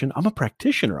creation. I'm a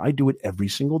practitioner. I do it every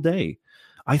single day.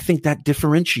 I think that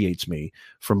differentiates me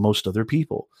from most other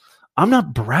people. I'm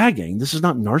not bragging. This is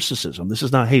not narcissism. This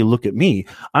is not, hey, look at me.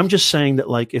 I'm just saying that,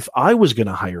 like, if I was going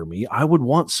to hire me, I would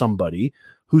want somebody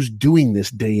who's doing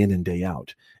this day in and day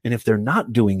out. And if they're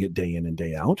not doing it day in and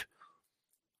day out,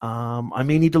 I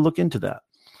may need to look into that.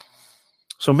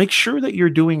 So make sure that you're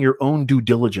doing your own due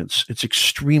diligence. It's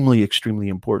extremely, extremely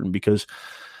important because,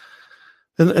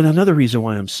 and another reason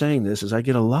why I'm saying this is I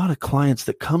get a lot of clients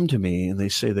that come to me and they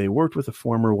say they worked with a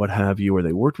former what have you, or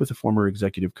they worked with a former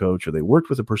executive coach, or they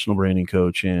worked with a personal branding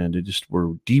coach, and they just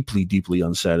were deeply, deeply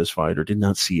unsatisfied or did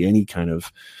not see any kind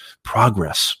of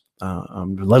progress,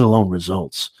 let alone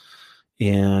results.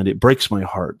 And it breaks my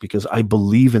heart because I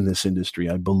believe in this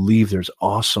industry. I believe there's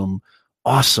awesome,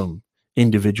 awesome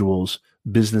individuals,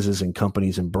 businesses and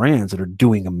companies and brands that are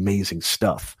doing amazing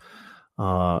stuff.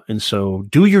 And so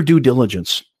do your due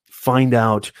diligence, find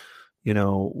out,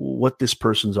 what this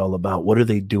person's all about. What are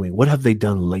they doing? What have they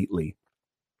done lately?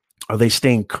 Are they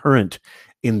staying current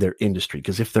in their industry?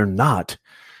 Because if they're not,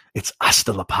 it's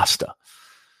hasta la pasta.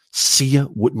 See ya,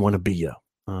 wouldn't want to be ya.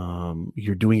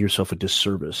 You're doing yourself a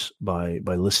disservice by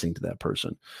listening to that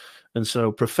person. And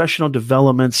so professional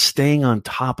development, staying on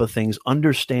top of things,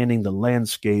 understanding the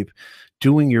landscape,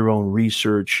 doing your own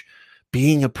research,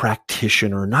 being a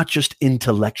practitioner, not just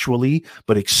intellectually,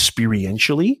 but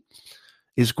experientially,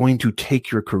 is going to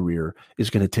take your career, is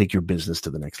going to take your business to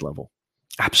the next level.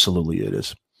 Absolutely it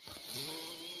is.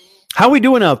 How are we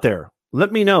doing out there?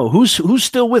 Let me know. Who's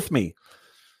still with me?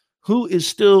 Who is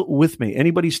still with me?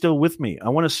 Anybody still with me? I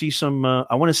want to see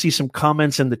some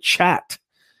comments in the chat.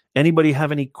 Anybody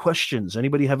have any questions?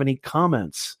 Anybody have any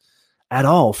comments at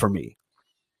all for me?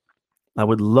 I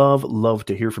would love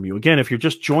to hear from you. Again, if you're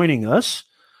just joining us,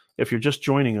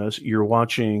 you're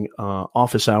watching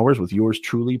Office Hours with yours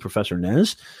truly, Professor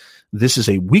Nez. This is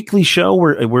a weekly show.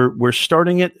 We're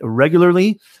starting it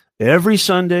regularly every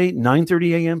Sunday,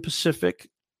 9:30 a.m. Pacific,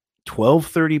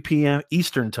 12:30 p.m.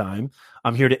 Eastern Time.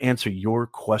 I'm here to answer your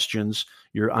questions.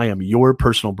 I am your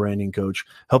personal branding coach,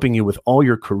 helping you with all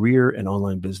your career and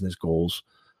online business goals.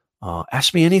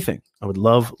 Ask me anything. I would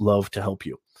love to help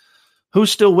you.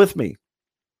 Who's still with me?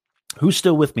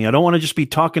 I don't want to just be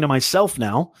talking to myself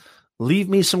now. Leave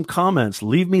me some comments.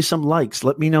 Leave me some likes.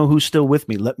 Let me know who's still with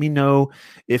me. Let me know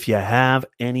if you have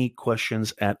any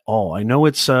questions at all. I know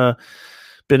it's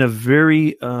been a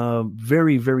very,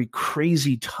 very, very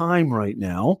crazy time right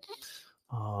now.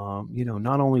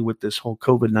 Not only with this whole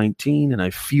COVID-19, and I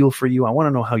feel for you. I want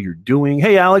to know how you're doing.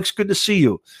 Hey, Alex, good to see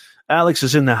you. Alex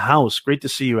is in the house. Great to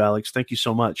see you, Alex. Thank you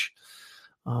so much.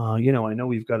 I know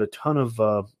we've got a ton of,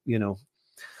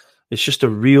 it's just a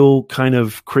real kind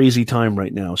of crazy time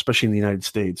right now, especially in the United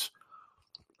States,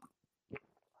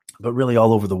 but really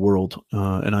all over the world.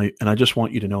 And I just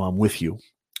want you to know I'm with you.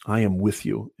 I am with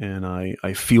you, and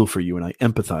I feel for you, and I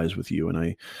empathize with you, and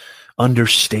I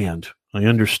understand. I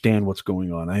understand what's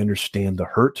going on. I understand the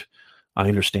hurt. I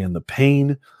understand the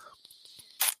pain.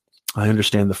 I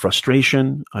understand the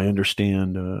frustration. I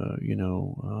understand, I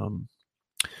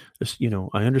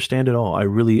understand it all. I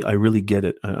really get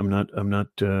it. I'm not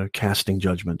casting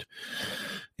judgment.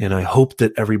 And I hope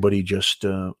that everybody just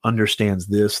understands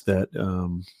this, that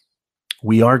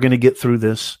we are going to get through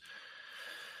this.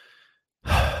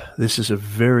 This is a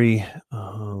very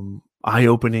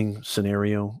eye-opening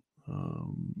scenario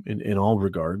in all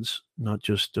regards, not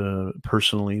just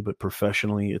personally, but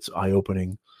professionally. It's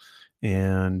eye-opening.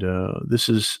 And this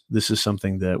is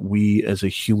something that we as a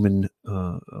human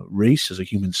race, as a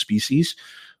human species,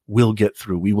 will get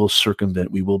through. We will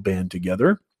circumvent. We will band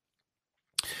together.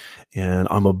 And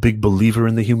I'm a big believer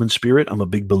in the human spirit. I'm a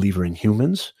big believer in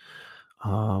humans.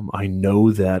 I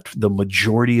know that the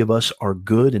majority of us are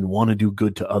good and want to do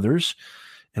good to others,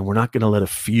 and we're not going to let a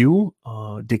few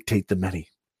dictate the many.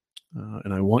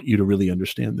 And I want you to really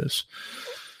understand this.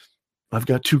 I've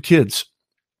got two kids.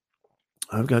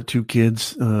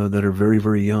 That are very,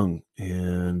 very young,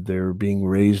 and they're being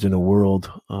raised in a world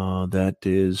that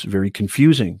is very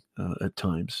confusing at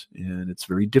times, and it's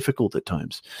very difficult at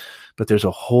times. But there's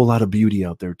a whole lot of beauty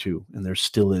out there too, and there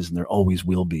still is, and there always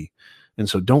will be. And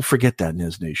so don't forget that,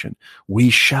 Nez Nation. We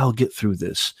shall get through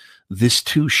this. This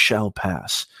too shall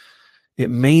pass. It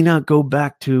may not go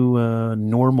back to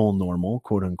normal,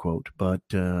 quote unquote, but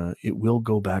it will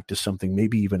go back to something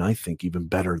maybe even, I think, even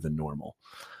better than normal.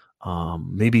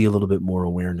 Maybe a little bit more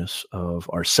awareness of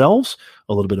ourselves,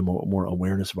 a little bit more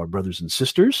awareness of our brothers and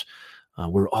sisters.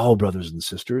 We're all brothers and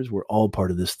sisters. We're all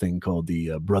part of this thing called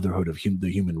the brotherhood of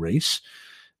the human race.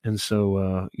 And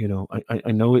so,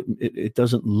 I know it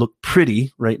doesn't look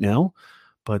pretty right now,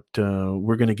 but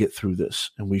we're going to get through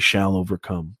this, and we shall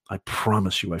overcome. I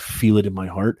promise you. I feel it in my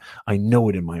heart. I know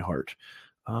it in my heart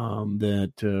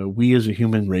that we as a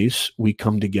human race, we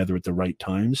come together at the right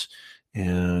times.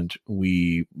 And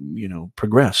we,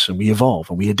 progress, and we evolve,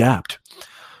 and we adapt.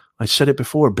 I said it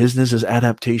before, business is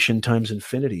adaptation times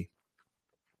infinity.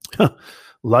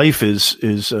 Life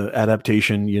is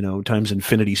adaptation, times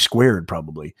infinity squared,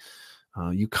 probably.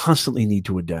 You constantly need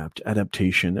to adapt.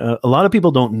 Adaptation. A lot of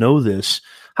people don't know this.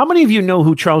 How many of you know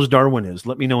who Charles Darwin is?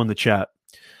 Let me know in the chat.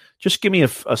 Just give me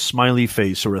a smiley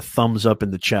face or a thumbs up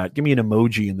in the chat. Give me an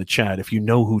emoji in the chat if you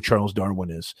know who Charles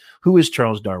Darwin is. Who is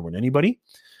Charles Darwin? Anybody?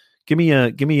 Give me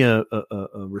a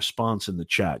response in the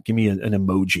chat. Give me an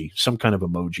emoji, some kind of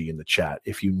emoji in the chat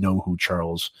if you know who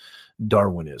Charles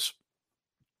Darwin is.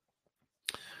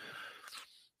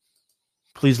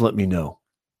 Please let me know.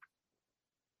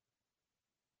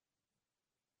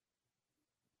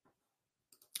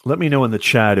 Let me know in the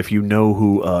chat if you know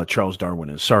who Charles Darwin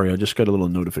is. Sorry, I just got a little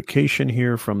notification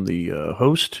here from the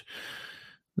host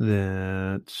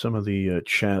that some of the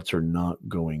chats are not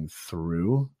going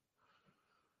through.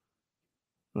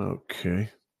 Okay.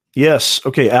 Yes.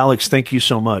 Okay, Alex, thank you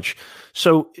so much.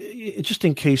 So just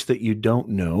in case that you don't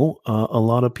know, a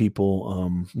lot of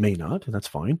people may not, and that's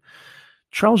fine.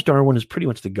 Charles Darwin is pretty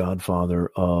much the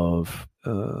godfather of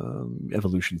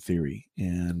evolution theory,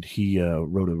 and he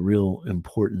wrote a real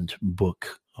important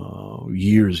book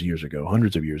years ago,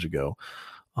 hundreds of years ago,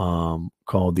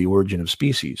 called The Origin of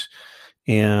Species.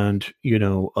 And,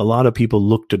 a lot of people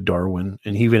look to Darwin,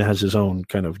 and he even has his own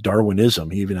kind of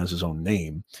Darwinism. He even has his own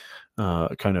name,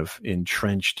 kind of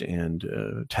entrenched and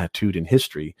tattooed in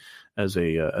history as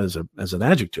an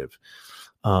adjective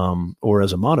or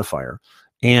as a modifier.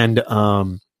 And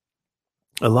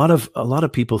a lot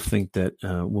of people think that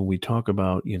when we talk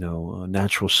about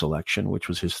natural selection, which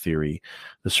was his theory,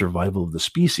 the survival of the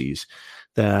species,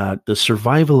 that the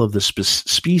survival of the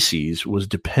species was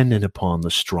dependent upon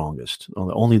the strongest.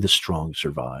 Only the strong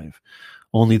survive.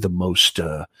 Only the most,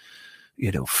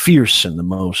 fierce and the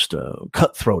most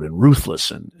cutthroat and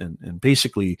ruthless and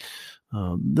basically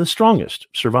the strongest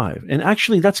survive. And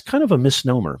actually, that's kind of a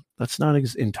misnomer. That's not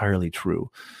entirely true.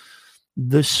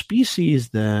 The species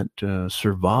that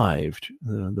survived,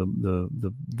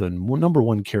 the number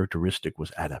one characteristic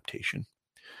was adaptation.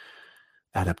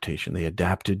 Adaptation. They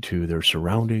adapted to their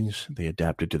surroundings. They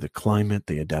adapted to the climate.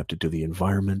 They adapted to the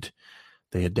environment.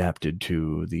 They adapted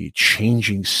to the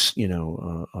changing,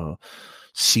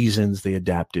 seasons. They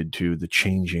adapted to the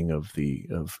changing of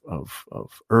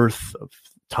Earth, of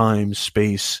time,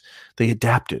 space. They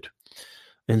adapted,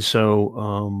 and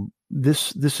so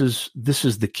this is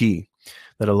the key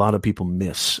that a lot of people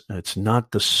miss. It's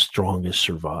not the strongest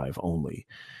survive only.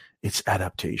 It's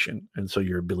adaptation, and so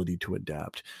your ability to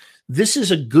adapt. This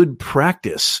is a good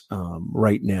practice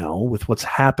right now with what's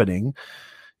happening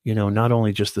not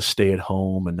only just the stay at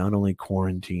home and not only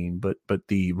quarantine, but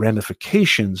the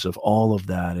ramifications of all of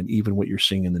that, and even what you're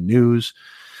seeing in the news,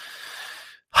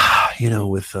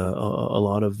 with a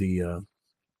lot of the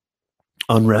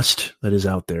unrest that is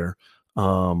out there.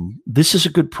 This is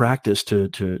a good practice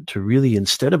to really,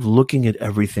 instead of looking at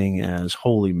everything as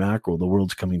holy mackerel, the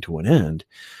world's coming to an end,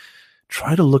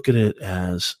 try to look at it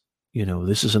as,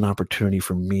 this is an opportunity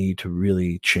for me to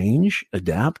really change,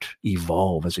 adapt,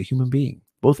 evolve as a human being,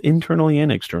 both internally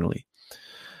and externally,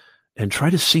 and try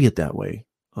to see it that way.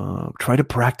 Try to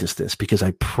practice this, because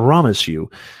I promise you,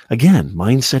 again,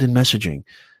 mindset and messaging,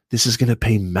 this is going to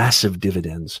pay massive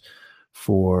dividends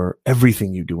for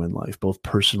everything you do in life, both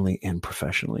personally and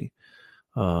professionally.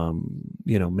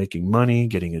 Making money,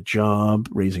 getting a job,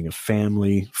 raising a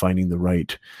family, finding the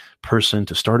right person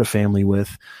to start a family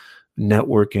with,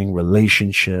 networking,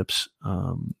 relationships,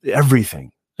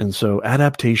 everything. And so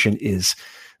adaptation is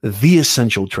the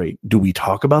essential trait. Do we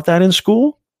talk about that in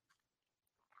school?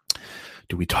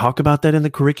 Do we talk about that in the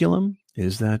curriculum?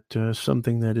 Is that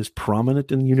something that is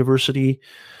prominent in university,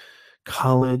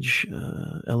 college,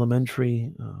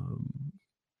 elementary,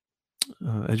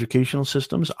 educational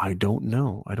systems? I don't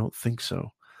know. I don't think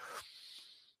so.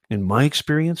 In my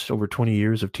experience, over 20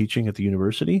 years of teaching at the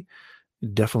university,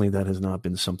 definitely that has not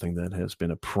been something that has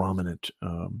been a prominent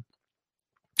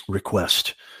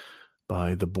request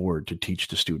by the board to teach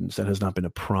to students. That has not been a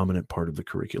prominent part of the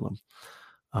curriculum,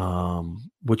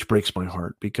 which breaks my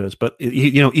heart, but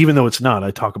even though it's not,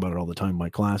 I talk about it all the time in my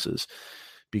classes,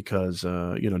 because,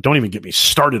 don't even get me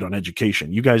started on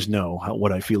education. You guys know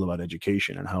what I feel about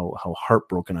education and how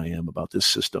heartbroken I am about this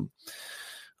system.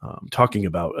 Talking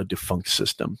about a defunct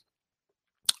system.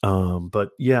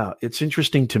 But yeah, it's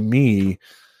interesting to me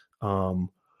how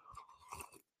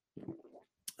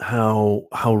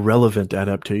relevant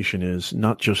adaptation is,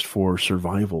 not just for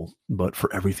survival, but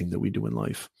for everything that we do in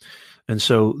life. And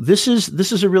so this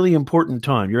is a really important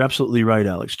time. You're absolutely right,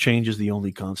 Alex. Change is the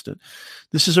only constant.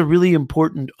 This is a really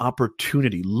important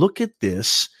opportunity. Look at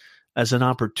this as an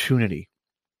opportunity,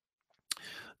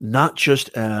 not just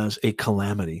as a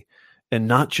calamity, and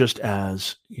not just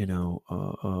as,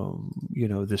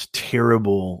 this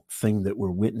terrible thing that we're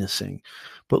witnessing,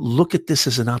 but look at this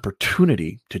as an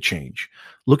opportunity to change.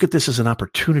 Look at this as an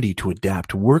opportunity to adapt,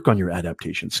 to work on your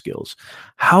adaptation skills.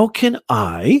 How can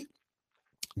I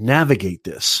navigate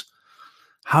this?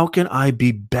 How can I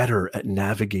be better at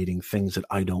navigating things that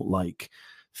I don't like?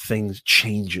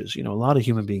 Changes. A lot of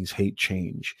human beings hate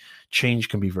change. Change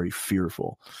can be very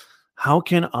fearful. How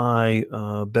can I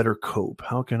better cope?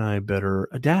 How can I better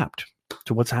adapt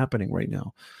to what's happening right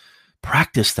now?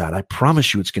 Practice that. I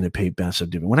promise you it's going to pay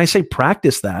massive dividends. When I say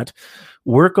practice that,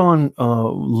 work on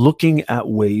looking at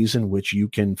ways in which you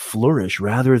can flourish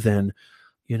rather than,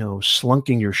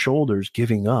 slunking your shoulders,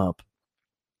 giving up,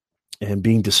 and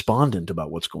being despondent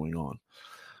about what's going on.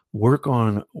 Work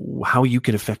on how you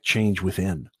can affect change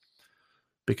within.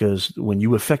 Because when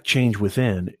you affect change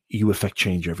within, you affect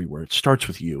change everywhere. It starts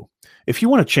with you. If you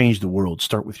want to change the world,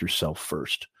 start with yourself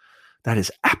first. That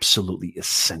is absolutely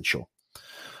essential.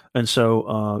 And so,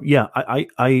 I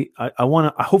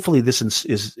want to. Hopefully, this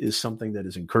is something that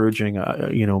is encouraging.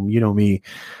 Me.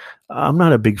 I'm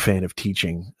not a big fan of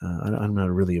teaching. I'm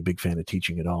not really a big fan of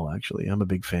teaching at all. Actually, I'm a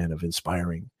big fan of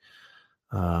inspiring.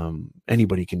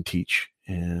 Anybody can teach,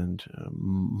 and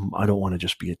I don't want to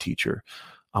just be a teacher.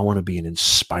 I want to be an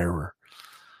inspirer,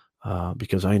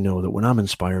 because I know that when I'm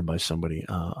inspired by somebody,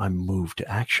 I'm moved to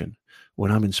action.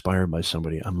 When I'm inspired by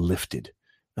somebody, I'm lifted,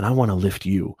 and I want to lift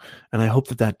you. And I hope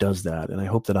that does that. And I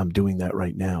hope that I'm doing that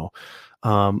right now.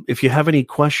 If you have any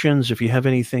questions, if you have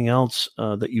anything else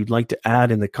that you'd like to add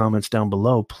in the comments down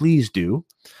below, please do.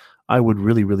 I would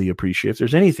really, really appreciate if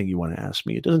there's anything you want to ask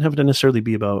me. It doesn't have to necessarily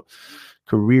be about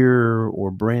career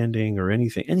or branding or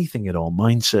anything at all.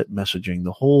 Mindset, messaging,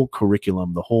 the whole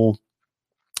curriculum, the whole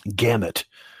gamut,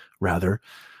 rather.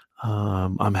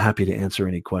 I'm happy to answer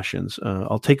any questions.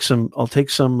 I'll take some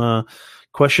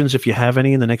questions if you have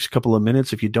any in the next couple of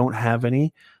minutes. If you don't have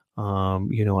any,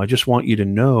 I just want you to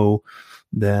know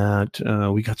that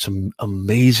we got some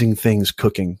amazing things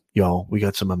cooking, y'all. We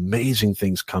got some amazing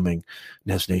things coming,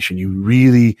 Nez Nation. You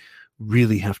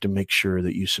really have to make sure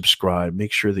that you subscribe,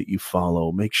 make sure that you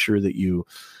follow, make sure that you,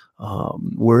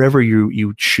 wherever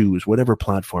you choose, whatever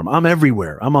platform. I'm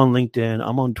everywhere. I'm on LinkedIn.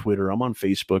 I'm on Twitter. I'm on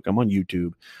Facebook. I'm on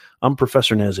YouTube. I'm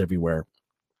Professor Nez everywhere.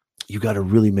 You got to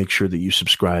really make sure that you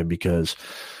subscribe, because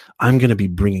I'm going to be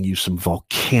bringing you some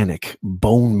volcanic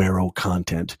bone marrow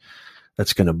content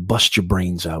that's going to bust your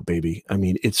brains out, baby. I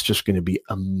mean, it's just going to be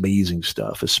amazing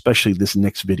stuff, especially this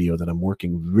next video that I'm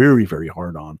working very, very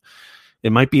hard on.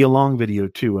 It might be a long video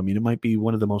too. I mean, it might be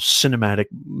one of the most cinematic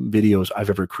videos I've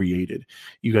ever created.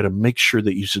 You got to make sure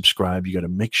that you subscribe. You got to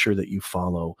make sure that you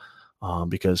follow,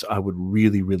 because I would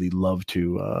really, really love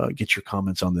to get your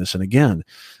comments on this. And again,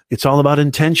 it's all about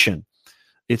intention.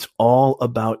 It's all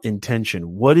about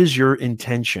intention. What is your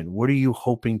intention? What are you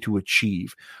hoping to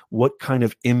achieve? What kind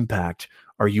of impact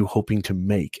are you hoping to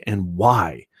make, and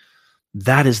why?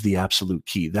 That is the absolute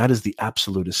key. That is the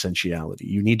absolute essentiality.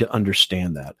 You need to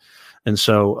understand that. And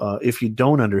so if you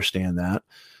don't understand that,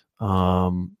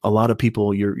 a lot of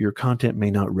people, your content may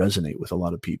not resonate with a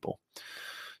lot of people.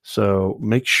 So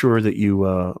make sure that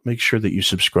you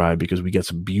subscribe, because we get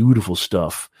some beautiful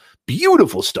stuff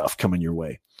coming your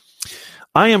way.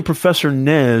 I am Professor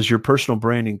Nez, your personal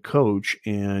branding coach,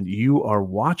 and you are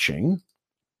watching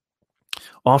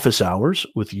Office Hours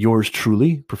with yours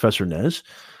truly, Professor Nez.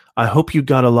 I hope you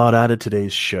got a lot out of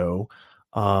today's show.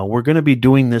 We're going to be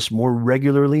doing this more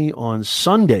regularly on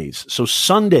Sundays. So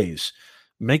Sundays,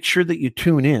 make sure that you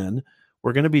tune in.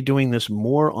 We're going to be doing this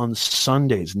more on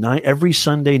Sundays, every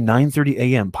Sunday, 9:30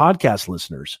 a.m. Podcast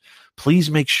listeners, please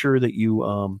make sure that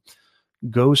you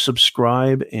go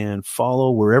subscribe and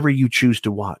follow wherever you choose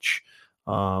to watch.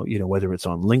 Whether it's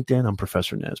on LinkedIn, I'm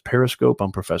Professor Nez. Periscope,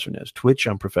 I'm Professor Nez. Twitch,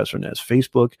 I'm Professor Nez.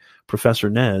 Facebook, Professor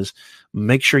Nez.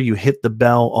 Make sure you hit the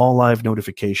bell, all live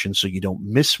notifications, so you don't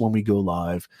miss when we go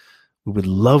live. We would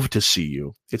love to see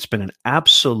you. It's been an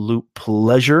absolute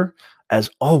pleasure, as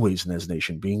always, Nez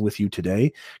Nation, being with you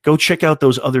today. Go check out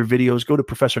those other videos. Go to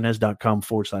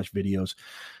professornez.com/videos.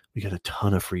 We got a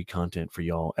ton of free content for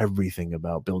y'all. Everything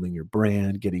about building your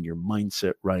brand, getting your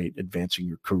mindset right, advancing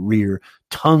your career,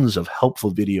 tons of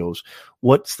helpful videos.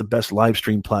 What's the best live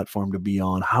stream platform to be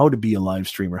on? How to be a live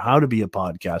streamer, how to be a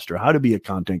podcaster, how to be a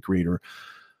content creator.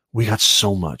 We got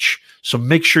so much. So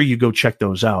make sure you go check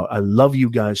those out. I love you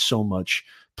guys so much.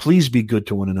 Please be good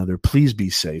to one another. Please be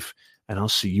safe. And I'll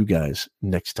see you guys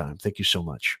next time. Thank you so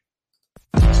much.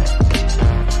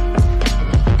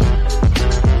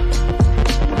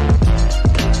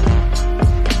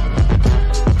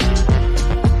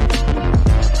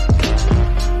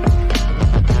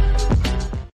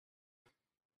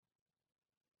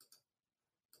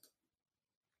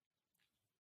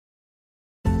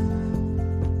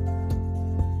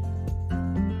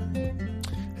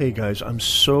 Hey guys, I'm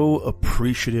so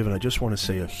appreciative, and I just want to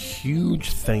say a huge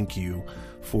thank you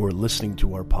for listening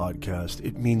to our podcast.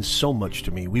 It means so much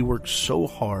to me. We work so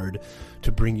hard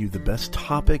to bring you the best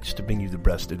topics, to bring you the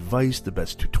best advice, the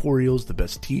best tutorials, the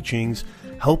best teachings,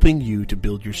 helping you to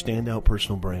build your standout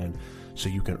personal brand so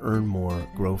you can earn more,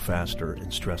 grow faster,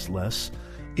 and stress less.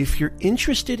 If you're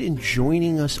interested in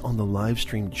joining us on the live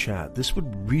stream chat, this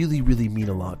would really, really mean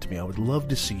a lot to me. I would love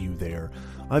to see you there.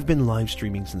 I've been live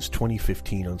streaming since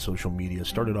 2015 on social media.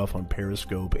 Started off on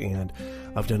Periscope, and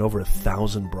I've done over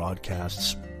 1,000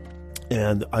 broadcasts.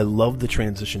 And I love the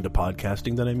transition to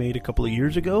podcasting that I made a couple of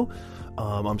years ago.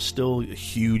 I'm still a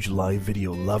huge live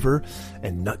video lover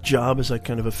and nut job, as I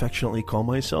kind of affectionately call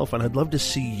myself, and I'd love to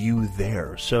see you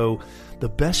there. So the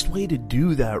best way to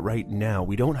do that right now,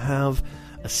 we don't have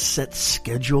a set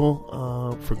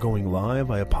schedule for going live.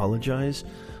 I apologize.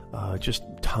 Just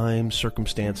time,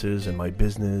 circumstances, and my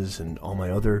business and all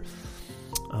my other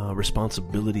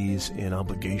responsibilities and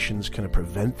obligations kind of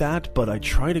prevent that, but I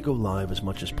try to go live as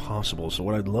much as possible. So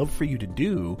what I'd love for you to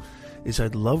do is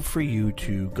I'd love for you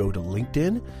to go to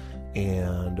LinkedIn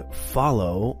and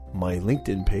follow my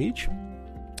LinkedIn page.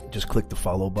 Just click the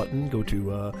follow button, go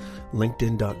to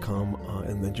linkedin.com,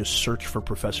 and then just search for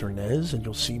Professor Nez, and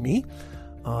you'll see me.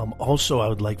 Also, I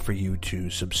would like for you to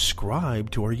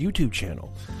subscribe to our YouTube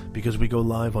channel, because we go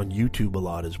live on YouTube a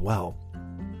lot as well.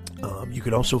 You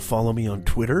could also follow me on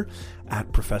Twitter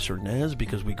at Professor Nez,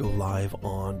 because we go live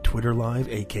on Twitter Live,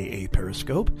 aka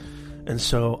Periscope. And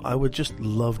so I would just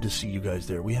love to see you guys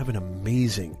there. We have an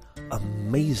amazing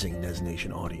Nez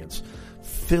Nation audience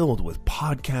filled with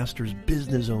podcasters,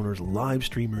 business owners, live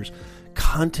streamers,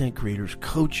 content creators,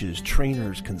 coaches,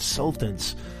 trainers,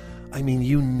 consultants. I mean,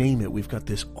 you name it. We've got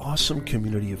this awesome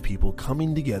community of people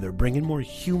coming together, bringing more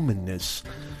humanness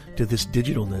to this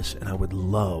digitalness, and I would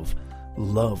love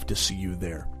to see you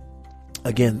there.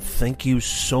 Again, thank you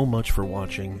so much for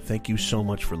watching. Thank you so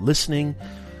much for listening.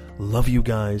 Love you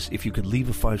guys. If you could leave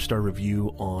a 5-star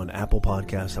review on Apple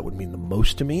Podcasts, that would mean the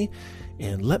most to me.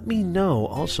 And let me know.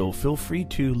 Also, feel free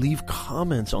to leave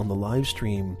comments on the live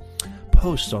stream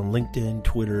posts on LinkedIn,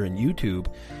 Twitter, and YouTube.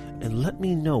 and let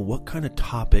me know what kind of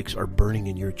topics are burning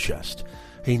in your chest.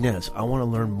 Hey, Nez, I want to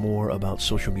learn more about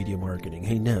social media marketing.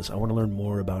 Hey, Nez, I want to learn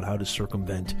more about how to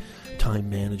circumvent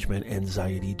time management,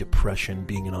 anxiety, depression,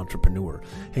 being an entrepreneur.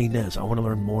 Hey, Nez, I want to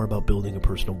learn more about building a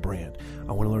personal brand.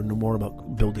 I want to learn more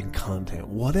about building content.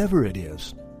 Whatever it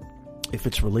is, if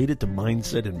it's related to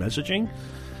mindset and messaging,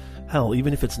 hell,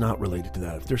 even if it's not related to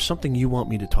that, if there's something you want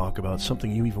me to talk about,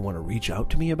 something you even want to reach out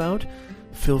to me about,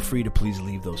 feel free to please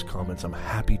leave those comments. I'm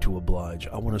happy to oblige.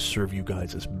 I want to serve you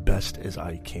guys as best as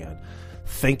I can.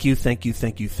 Thank you, thank you,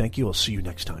 thank you, thank you. I'll see you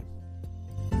next time.